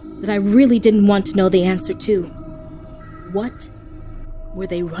that I really didn't want to know the answer to. What were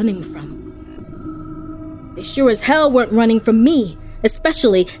they running from? They sure as hell weren't running from me,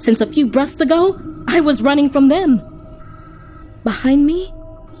 especially since a few breaths ago, I was running from them. Behind me,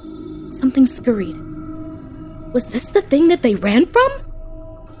 something scurried. Was this the thing that they ran from?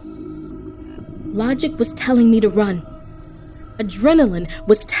 Logic was telling me to run. Adrenaline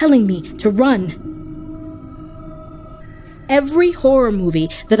was telling me to run. Every horror movie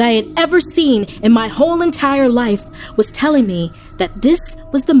that I had ever seen in my whole entire life was telling me that this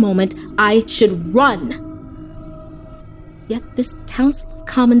was the moment I should run. Yet this counsel of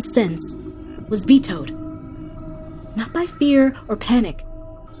common sense was vetoed. Not by fear or panic,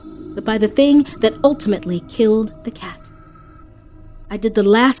 but by the thing that ultimately killed the cat. I did the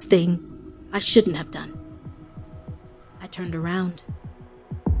last thing I shouldn't have done. I turned around.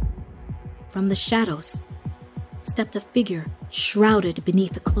 From the shadows stepped a figure shrouded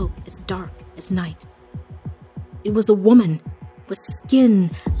beneath a cloak as dark as night. It was a woman with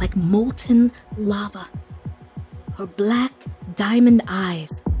skin like molten lava. Her black diamond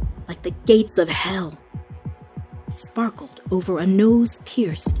eyes, like the gates of hell, sparkled over a nose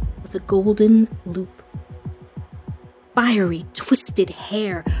pierced with a golden loop. Fiery, twisted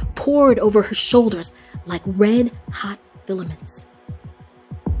hair poured over her shoulders like red-hot filaments.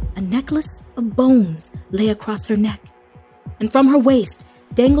 A necklace of bones lay across her neck, and from her waist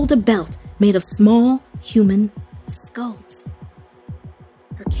dangled a belt made of small human skulls.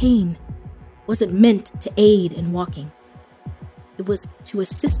 Her cane wasn't meant to aid in walking. It was to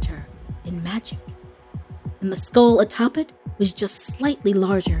assist her in magic, and the skull atop it was just slightly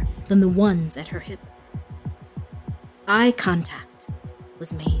larger than the ones at her hip. Eye contact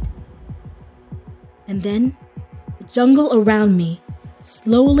was made. And then the jungle around me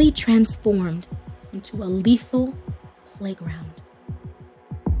slowly transformed into a lethal playground.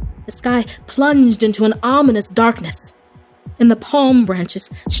 The sky plunged into an ominous darkness, and the palm branches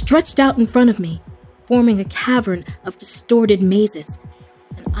stretched out in front of me, forming a cavern of distorted mazes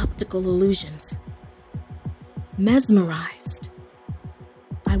and optical illusions. Mesmerized,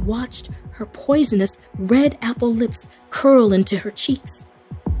 I watched her poisonous red apple lips curl into her cheeks.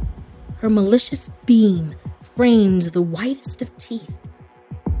 Her malicious beam framed the whitest of teeth.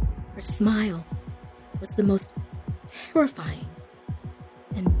 Her smile was the most terrifying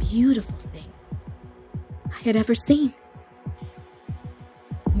and beautiful thing I had ever seen.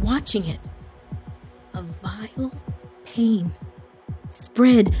 Watching it, a vile Pain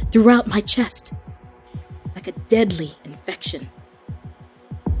spread throughout my chest like a deadly infection.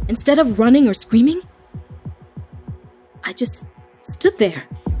 Instead of running or screaming, I just stood there,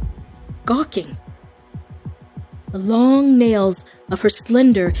 gawking. The long nails of her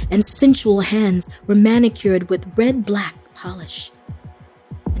slender and sensual hands were manicured with red-black polish,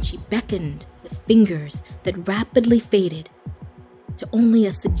 and she beckoned with fingers that rapidly faded to only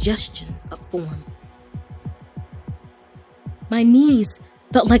a suggestion of form. My knees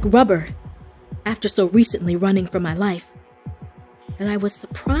felt like rubber after so recently running for my life, and I was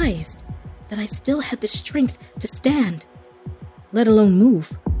surprised that I still had the strength to stand, let alone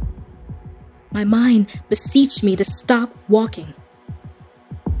move. My mind beseeched me to stop walking,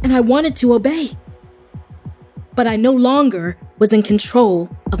 and I wanted to obey. But I no longer was in control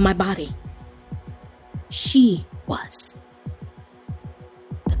of my body. She was.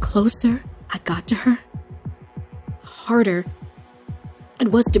 The closer I got to her, the harder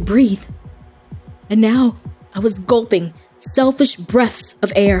it was to breathe. And now I was gulping selfish breaths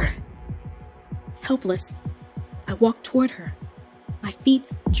of air. Helpless, I walked toward her, my feet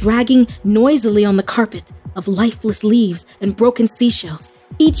dragging noisily on the carpet of lifeless leaves and broken seashells,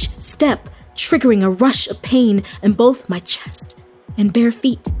 each step triggering a rush of pain in both my chest and bare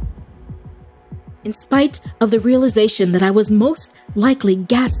feet. In spite of the realization that I was most likely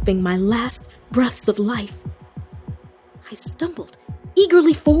gasping my last breaths of life, I stumbled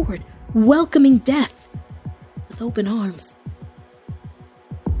eagerly forward, welcoming death with open arms.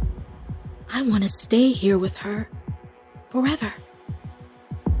 I want to stay here with her forever.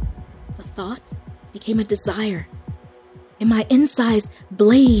 The thought became a desire, and my insides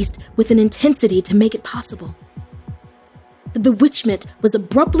blazed with an intensity to make it possible. The bewitchment was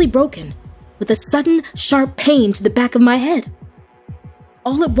abruptly broken with a sudden, sharp pain to the back of my head.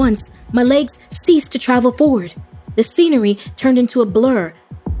 All at once, my legs ceased to travel forward. The scenery turned into a blur,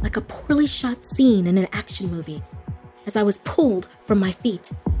 like a poorly shot scene in an action movie, as I was pulled from my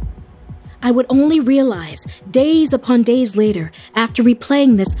feet. I would only realize days upon days later, after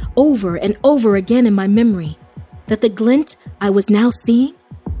replaying this over and over again in my memory, that the glint I was now seeing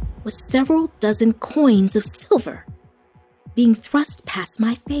was several dozen coins of silver being thrust past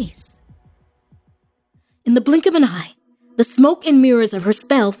my face. In the blink of an eye, the smoke and mirrors of her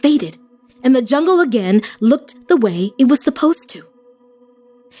spell faded, and the jungle again looked the way it was supposed to.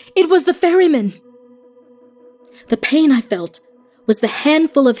 It was the ferryman. The pain I felt was the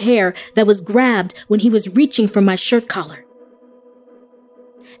handful of hair that was grabbed when he was reaching for my shirt collar.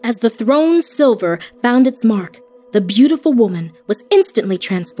 As the thrown silver found its mark, the beautiful woman was instantly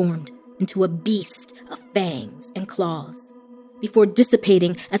transformed into a beast of fangs and claws, before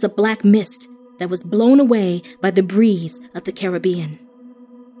dissipating as a black mist that was blown away by the breeze of the Caribbean.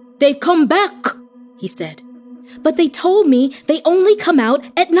 "They've come back," he said. "But they told me they only come out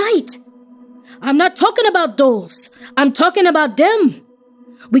at night. I'm not talking about dolls. I'm talking about them.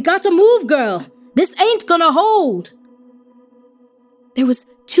 We got to move, girl. This ain't gonna hold." There was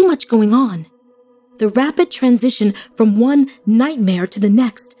too much going on. The rapid transition from one nightmare to the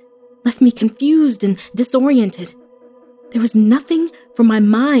next left me confused and disoriented. There was nothing for my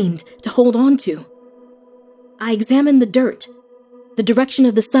mind to hold on to. I examined the dirt, the direction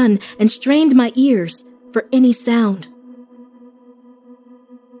of the sun, and strained my ears for any sound.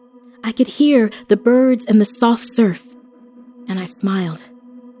 I could hear the birds and the soft surf, and I smiled.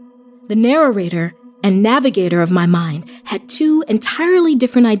 The narrator and navigator of my mind had two entirely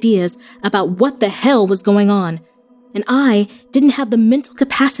different ideas about what the hell was going on, and I didn't have the mental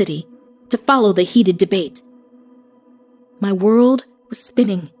capacity to follow the heated debate. My world was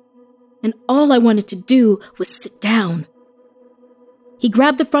spinning, and all I wanted to do was sit down. He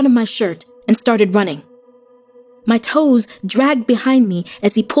grabbed the front of my shirt and started running. My toes dragged behind me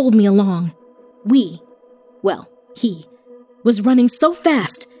as he pulled me along. He was running so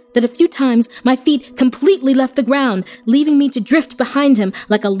fast that a few times my feet completely left the ground, leaving me to drift behind him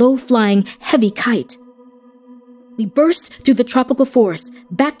like a low-flying, heavy kite. We burst through the tropical forest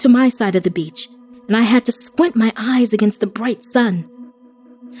back to my side of the beach, and I had to squint my eyes against the bright sun.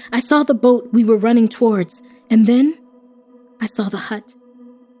 I saw the boat we were running towards, and then I saw the hut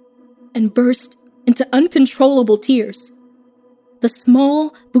and burst into uncontrollable tears. The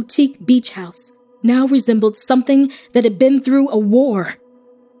small boutique beach house now resembled something that had been through a war.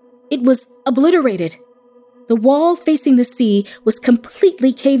 It was obliterated. The wall facing the sea was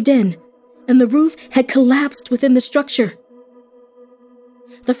completely caved in, and the roof had collapsed within the structure.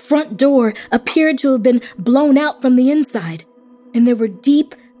 The front door appeared to have been blown out from the inside, and there were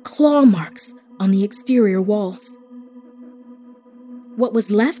deep claw marks on the exterior walls. What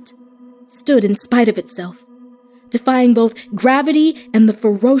was left stood in spite of itself. defying both gravity and the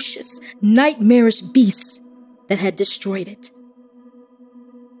ferocious, nightmarish beasts that had destroyed it.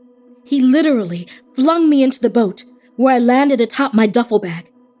 He literally flung me into the boat, where I landed atop my duffel bag.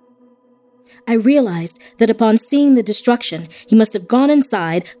 I realized that upon seeing the destruction, he must have gone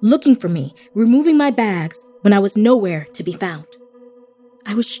inside looking for me, removing my bags when I was nowhere to be found.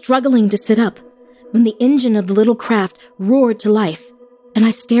 I was struggling to sit up when the engine of the little craft roared to life, and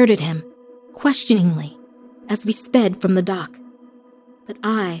I stared at him, questioningly, as we sped from the dock. But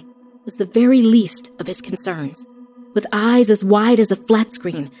I was the very least of his concerns. With eyes as wide as a flat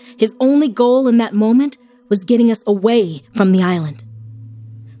screen, his only goal in that moment was getting us away from the island.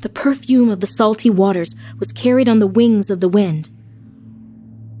 The perfume of the salty waters was carried on the wings of the wind.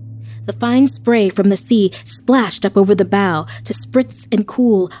 The fine spray from the sea splashed up over the bow to spritz and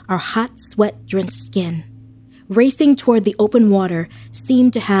cool our hot, sweat-drenched skin. Racing toward the open water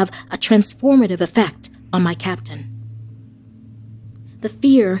seemed to have a transformative effect on my captain. The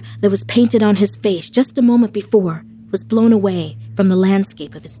fear that was painted on his face just a moment before was blown away from the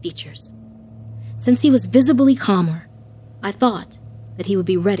landscape of his features. Since he was visibly calmer, I thought that he would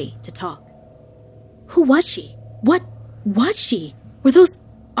be ready to talk. Who was she? What was she? Were those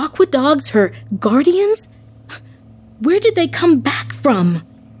aqua dogs her guardians? Where did they come back from?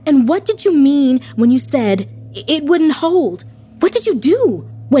 And what did you mean when you said it wouldn't hold? What did you do?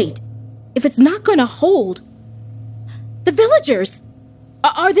 Wait, if it's not going to hold... The villagers!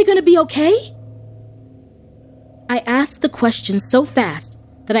 Are they going to be okay? I asked the question so fast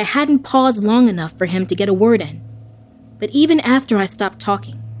that I hadn't paused long enough for him to get a word in. But even after I stopped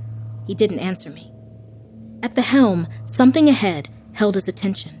talking, he didn't answer me. At the helm, something ahead held his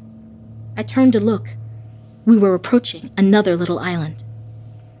attention. I turned to look. We were approaching another little island.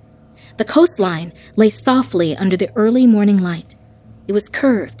 The coastline lay softly under the early morning light. It was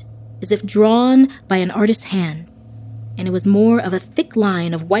curved, as if drawn by an artist's hand, and it was more of a thick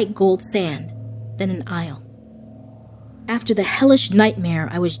line of white gold sand than an isle. After the hellish nightmare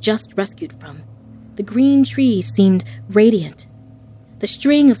I was just rescued from, the green trees seemed radiant. The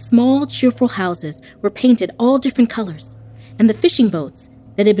string of small, cheerful houses were painted all different colors, and the fishing boats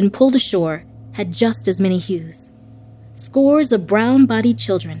that had been pulled ashore had just as many hues. Scores of brown-bodied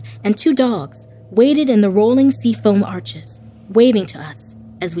children and 2 dogs waded in the rolling seafoam arches, waving to us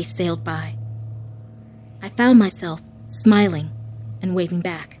as we sailed by. I found myself smiling and waving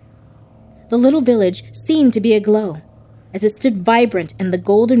back. The little village seemed to be aglow, as it stood vibrant in the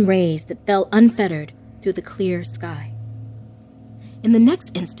golden rays that fell unfettered through the clear sky. In the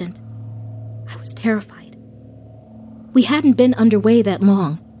next instant, I was terrified. We hadn't been underway that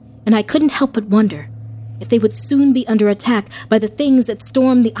long, and I couldn't help but wonder if they would soon be under attack by the things that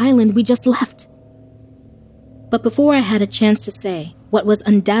stormed the island we just left. But before I had a chance to say what was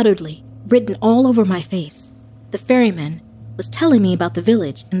undoubtedly written all over my face, the ferryman was telling me about the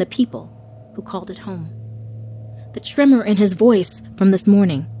village and the people who called it home. The tremor in his voice from this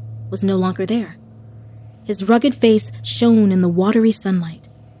morning was no longer there. His rugged face shone in the watery sunlight,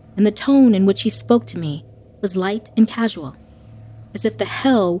 and the tone in which he spoke to me was light and casual, as if the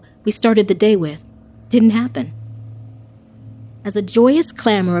hell we started the day with didn't happen. As a joyous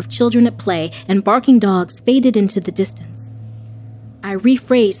clamor of children at play and barking dogs faded into the distance, I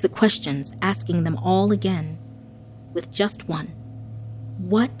rephrased the questions, asking them all again, with just one.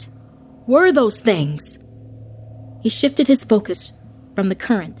 What were those things? He shifted his focus from the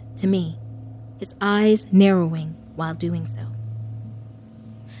current to me, his eyes narrowing while doing so.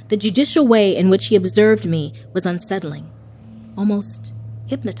 The judicial way in which he observed me was unsettling, almost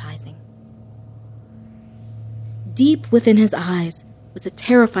hypnotizing. Deep within his eyes was a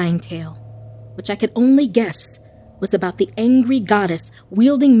terrifying tale, which I could only guess was about the angry goddess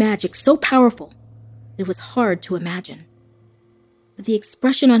wielding magic so powerful it was hard to imagine. But the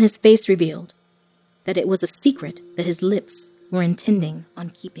expression on his face revealed that it was a secret that his lips were intending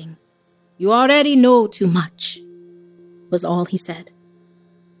on keeping. "You already know too much," was all he said.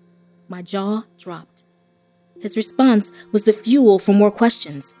 My jaw dropped. His response was the fuel for more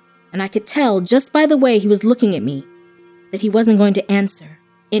questions, and I could tell just by the way he was looking at me that he wasn't going to answer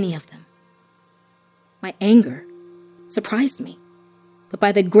any of them. My anger surprised me, but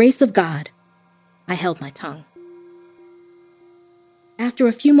by the grace of God, I held my tongue. After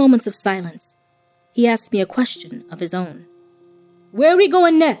a few moments of silence, he asked me a question of his own. "Where are we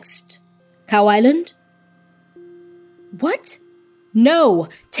going next? Cow Island?" "What? No,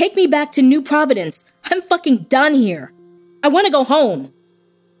 take me back to New Providence. I'm fucking done here. I want to go home."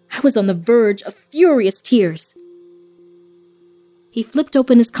 I was on the verge of furious tears. He flipped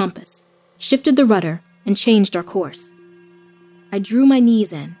open his compass, shifted the rudder, and changed our course. I drew my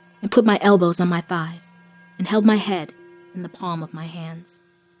knees in and put my elbows on my thighs and held my head in the palm of my hands.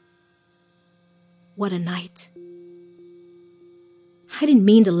 What a night. I didn't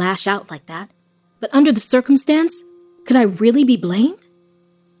mean to lash out like that, but under the circumstance, could I really be blamed?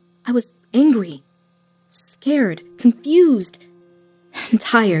 I was angry, scared, confused, and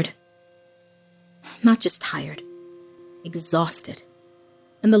tired. Not just tired, exhausted.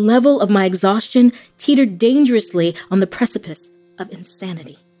 And the level of my exhaustion teetered dangerously on the precipice of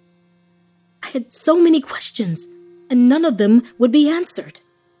insanity. I had so many questions, and none of them would be answered.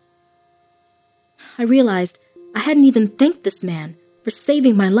 I realized I hadn't even thanked this man for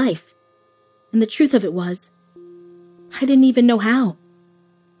saving my life, and the truth of it was, I didn't even know how.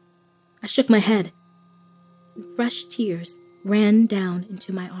 I shook my head, and fresh tears ran down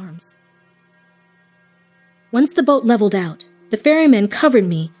into my arms. Once the boat leveled out, the ferryman covered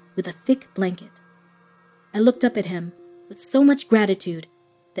me with a thick blanket. I looked up at him with so much gratitude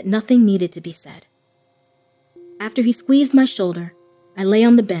that nothing needed to be said. After he squeezed my shoulder, I lay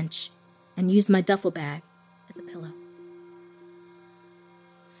on the bench and used my duffel bag as a pillow.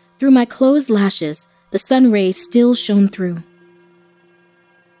 Through my closed lashes, the sun rays still shone through.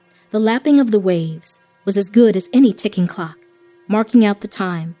 The lapping of the waves was as good as any ticking clock, marking out the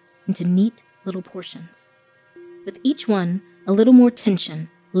time into neat little portions. With each one, a little more tension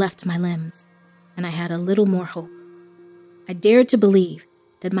left my limbs, and I had a little more hope. I dared to believe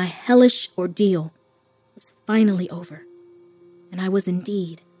that my hellish ordeal was finally over, and I was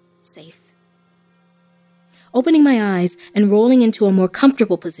indeed safe. Opening my eyes and rolling into a more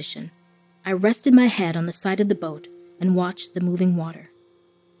comfortable position, I rested my head on the side of the boat and watched the moving water.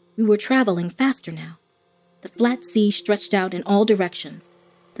 We were traveling faster now. The flat sea stretched out in all directions.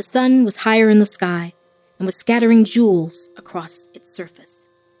 The sun was higher in the sky and was scattering jewels across its surface.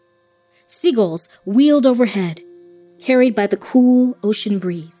 Seagulls wheeled overhead, carried by the cool ocean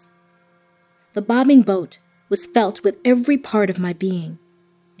breeze. The bobbing boat was felt with every part of my being,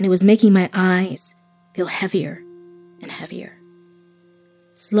 and it was making my eyes feel heavier and heavier.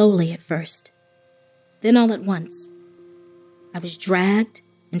 Slowly at first, then all at once, I was dragged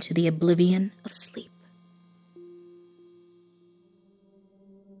into the oblivion of sleep.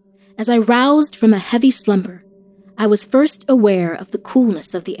 As I roused from a heavy slumber, I was first aware of the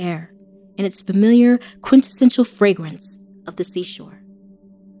coolness of the air and its familiar quintessential fragrance of the seashore.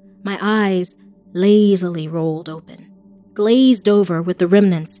 My eyes lazily rolled open, glazed over with the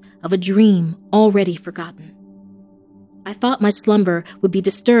remnants of a dream already forgotten. I thought my slumber would be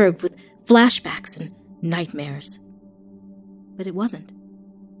disturbed with flashbacks and nightmares. But it wasn't.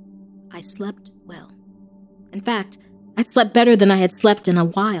 I slept well. In fact, I'd slept better than I had slept in a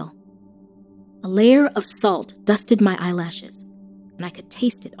while. A layer of salt dusted my eyelashes, and I could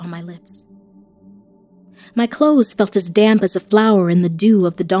taste it on my lips. My clothes felt as damp as a flower in the dew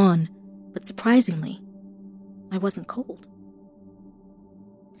of the dawn, but surprisingly, I wasn't cold.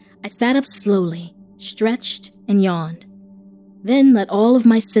 I sat up slowly, stretched and yawned, then let all of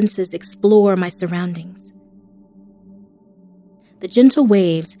my senses explore my surroundings. The gentle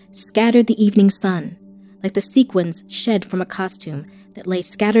waves scattered the evening sun, like the sequins shed from a costume that lay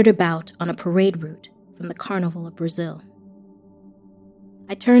scattered about on a parade route from the Carnival of Brazil.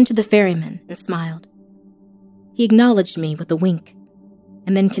 I turned to the ferryman and smiled. He acknowledged me with a wink,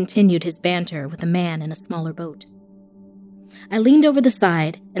 and then continued his banter with a man in a smaller boat. I leaned over the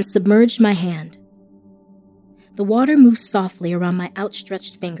side and submerged my hand. The water moved softly around my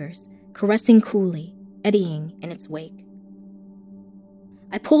outstretched fingers, caressing coolly, eddying in its wake.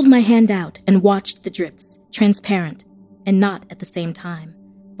 I pulled my hand out and watched the drips, transparent, and not at the same time,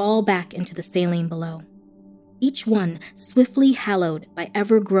 fall back into the saline below, each one swiftly hallowed by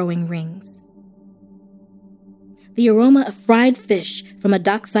ever-growing rings. The aroma of fried fish from a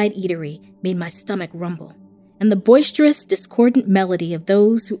dockside eatery made my stomach rumble, and the boisterous, discordant melody of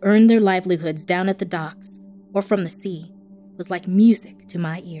those who earned their livelihoods down at the docks or from the sea was like music to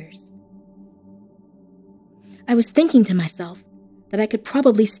my ears. I was thinking to myself that I could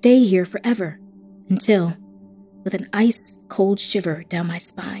probably stay here forever until, with an ice-cold shiver down my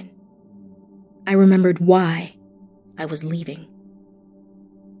spine, I remembered why I was leaving.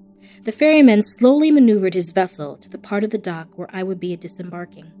 The ferryman slowly maneuvered his vessel to the part of the dock where I would be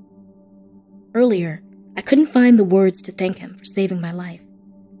disembarking. Earlier, I couldn't find the words to thank him for saving my life,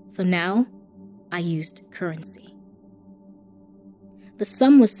 so now I used currency. The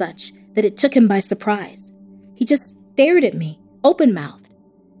sum was such that it took him by surprise. He just stared at me, open-mouthed.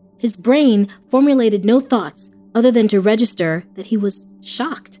 His brain formulated no thoughts other than to register that he was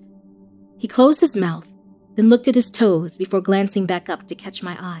shocked. He closed his mouth, then looked at his toes before glancing back up to catch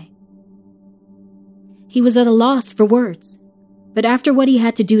my eye. He was at a loss for words, but after what he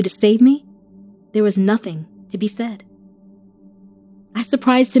had to do to save me, there was nothing to be said. I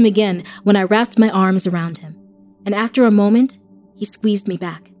surprised him again when I wrapped my arms around him, and after a moment, he squeezed me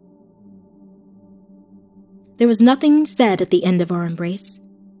back. There was nothing said at the end of our embrace.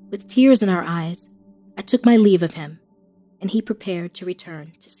 With tears in our eyes, I took my leave of him, and he prepared to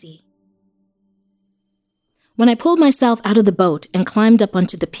return to sea. When I pulled myself out of the boat and climbed up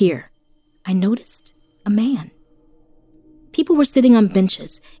onto the pier, I noticed a man. People were sitting on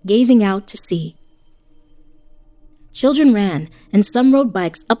benches, gazing out to sea. Children ran, and some rode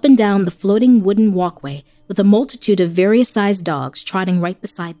bikes up and down the floating wooden walkway with a multitude of various-sized dogs trotting right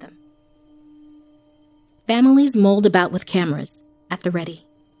beside them. Families mulled about with cameras at the ready.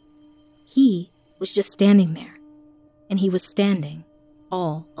 He was just standing there, and he was standing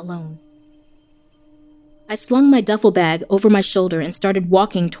all alone. I slung my duffel bag over my shoulder and started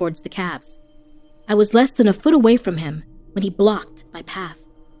walking towards the cabs. I was less than a foot away from him when he blocked my path.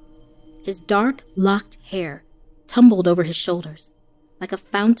 His dark, locked hair tumbled over his shoulders like a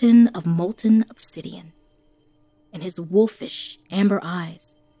fountain of molten obsidian, and his wolfish amber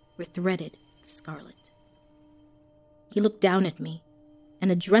eyes were threaded with scarlet. He looked down at me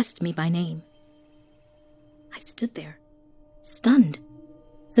and addressed me by name. I stood there, stunned,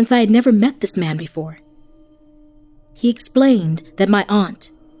 since I had never met this man before. He explained that my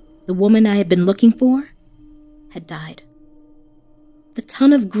aunt, the woman I had been looking for, had died. The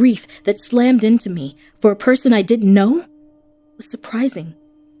ton of grief that slammed into me for a person I didn't know was surprising,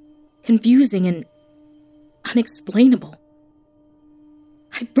 confusing, and unexplainable.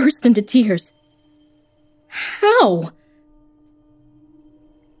 I burst into tears. How?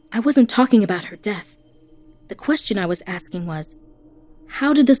 I wasn't talking about her death. The question I was asking was,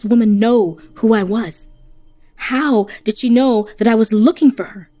 how did this woman know who I was? How did she know that I was looking for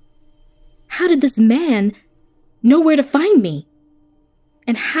her? How did this man know where to find me?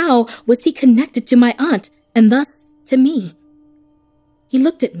 And how was he connected to my aunt and thus to me? He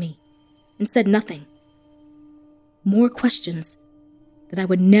looked at me and said nothing. More questions that I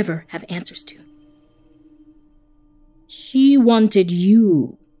would never have answers to. She wanted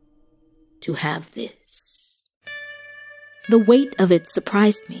you to have this. The weight of it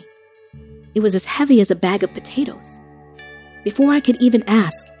surprised me. It was as heavy as a bag of potatoes. Before I could even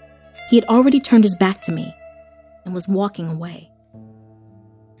ask, he had already turned his back to me and was walking away.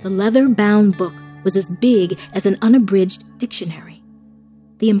 The leather-bound book was as big as an unabridged dictionary.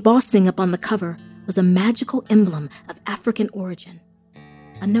 The embossing upon the cover was a magical emblem of African origin.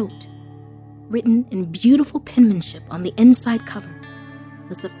 A note, written in beautiful penmanship on the inside cover,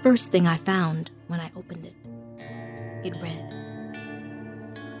 was the first thing I found when I opened it. It read,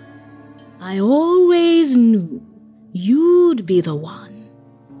 I always knew you'd be the one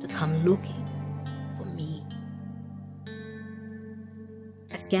to come looking for me.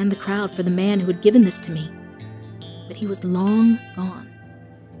 I scanned the crowd for the man who had given this to me, but he was long gone.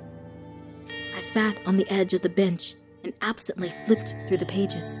 I sat on the edge of the bench and absently flipped through the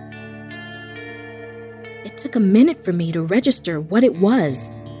pages. It took a minute for me to register what it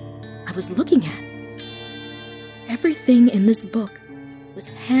was I was looking at. Everything in this book was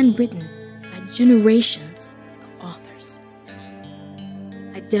handwritten by generations of authors.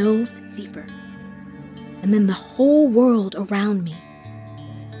 I delved deeper, and then the whole world around me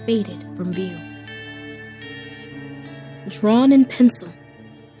faded from view. Drawn in pencil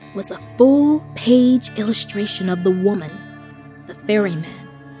was a full-page illustration of the woman the ferryman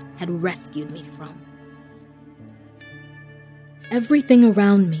had rescued me from. Everything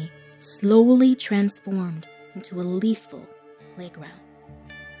around me slowly transformed into a lethal playground.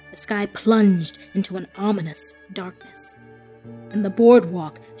 The sky plunged into an ominous darkness, and the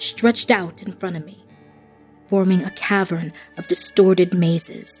boardwalk stretched out in front of me, forming a cavern of distorted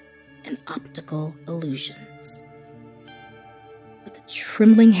mazes and optical illusions. With a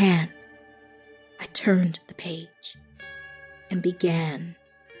trembling hand, I turned the page and began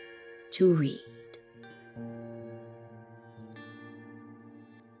to read.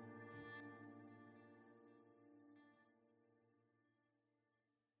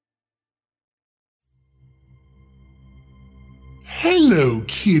 Hello,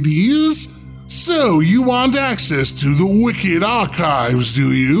 kiddies! So, you want access to the Wicked Archives,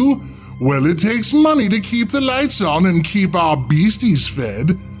 do you? Well, it takes money to keep the lights on and keep our beasties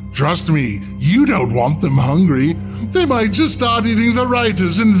fed. Trust me, you don't want them hungry. They might just start eating the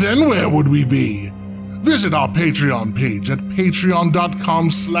writers, and then where would we be? Visit our Patreon page at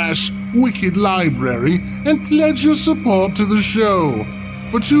patreon.com/wickedlibrary and pledge your support to the show.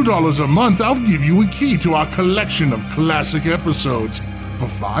 For $2 a month, I'll give you a key to our collection of classic episodes. For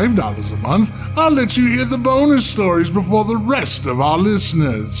 $5 a month, I'll let you hear the bonus stories before the rest of our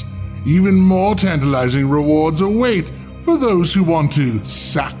listeners. Even more tantalizing rewards await for those who want to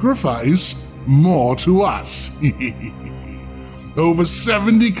sacrifice more to us. Over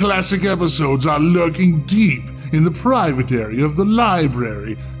 70 classic episodes are lurking deep in the private area of the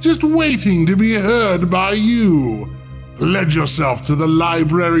library, just waiting to be heard by you. Pledge yourself to the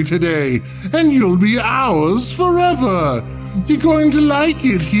library today, and you'll be ours forever. You're going to like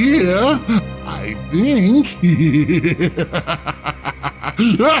it here, I think.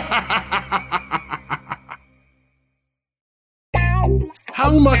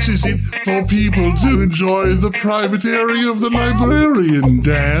 How much is it for people to enjoy the private area of the librarian,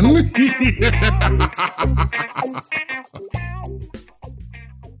 Dan?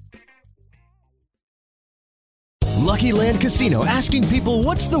 Lucky Land Casino, asking people,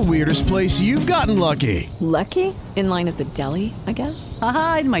 what's the weirdest place you've gotten lucky? Lucky? In line at the deli, I guess?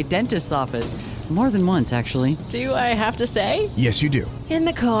 Aha, in my dentist's office. More than once, actually. Do I have to say? Yes, you do. In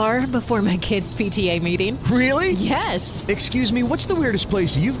the car before my kids' PTA meeting. Really? Yes. Excuse me, what's the weirdest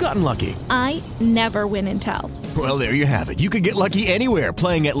place you've gotten lucky? I never win and tell. Well, there you have it. You can get lucky anywhere,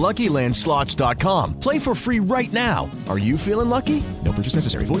 playing at LuckyLandSlots.com. Play for free right now. Are you feeling lucky? No purchase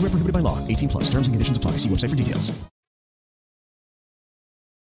necessary. Void where prohibited by law. 18+. Terms and conditions apply. See website for details.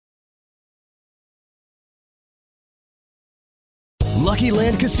 Lucky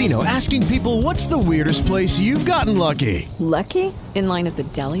Land Casino, asking people, what's the weirdest place you've gotten lucky? Lucky? In line at the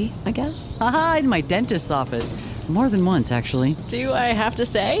deli, I guess? Aha, in my dentist's office. More than once, actually. Do I have to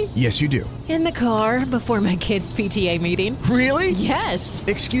say? Yes, you do. In the car before my kids' PTA meeting. Really? Yes.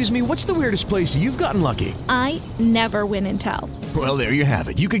 Excuse me, what's the weirdest place you've gotten lucky? I never win and tell. Well, there you have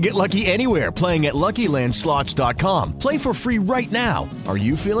it. You can get lucky anywhere, playing at LuckyLandSlots.com. Play for free right now. Are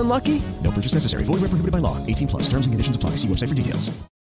you feeling lucky? No purchase necessary. Void where prohibited by law. 18+. Terms and conditions apply. See website for details.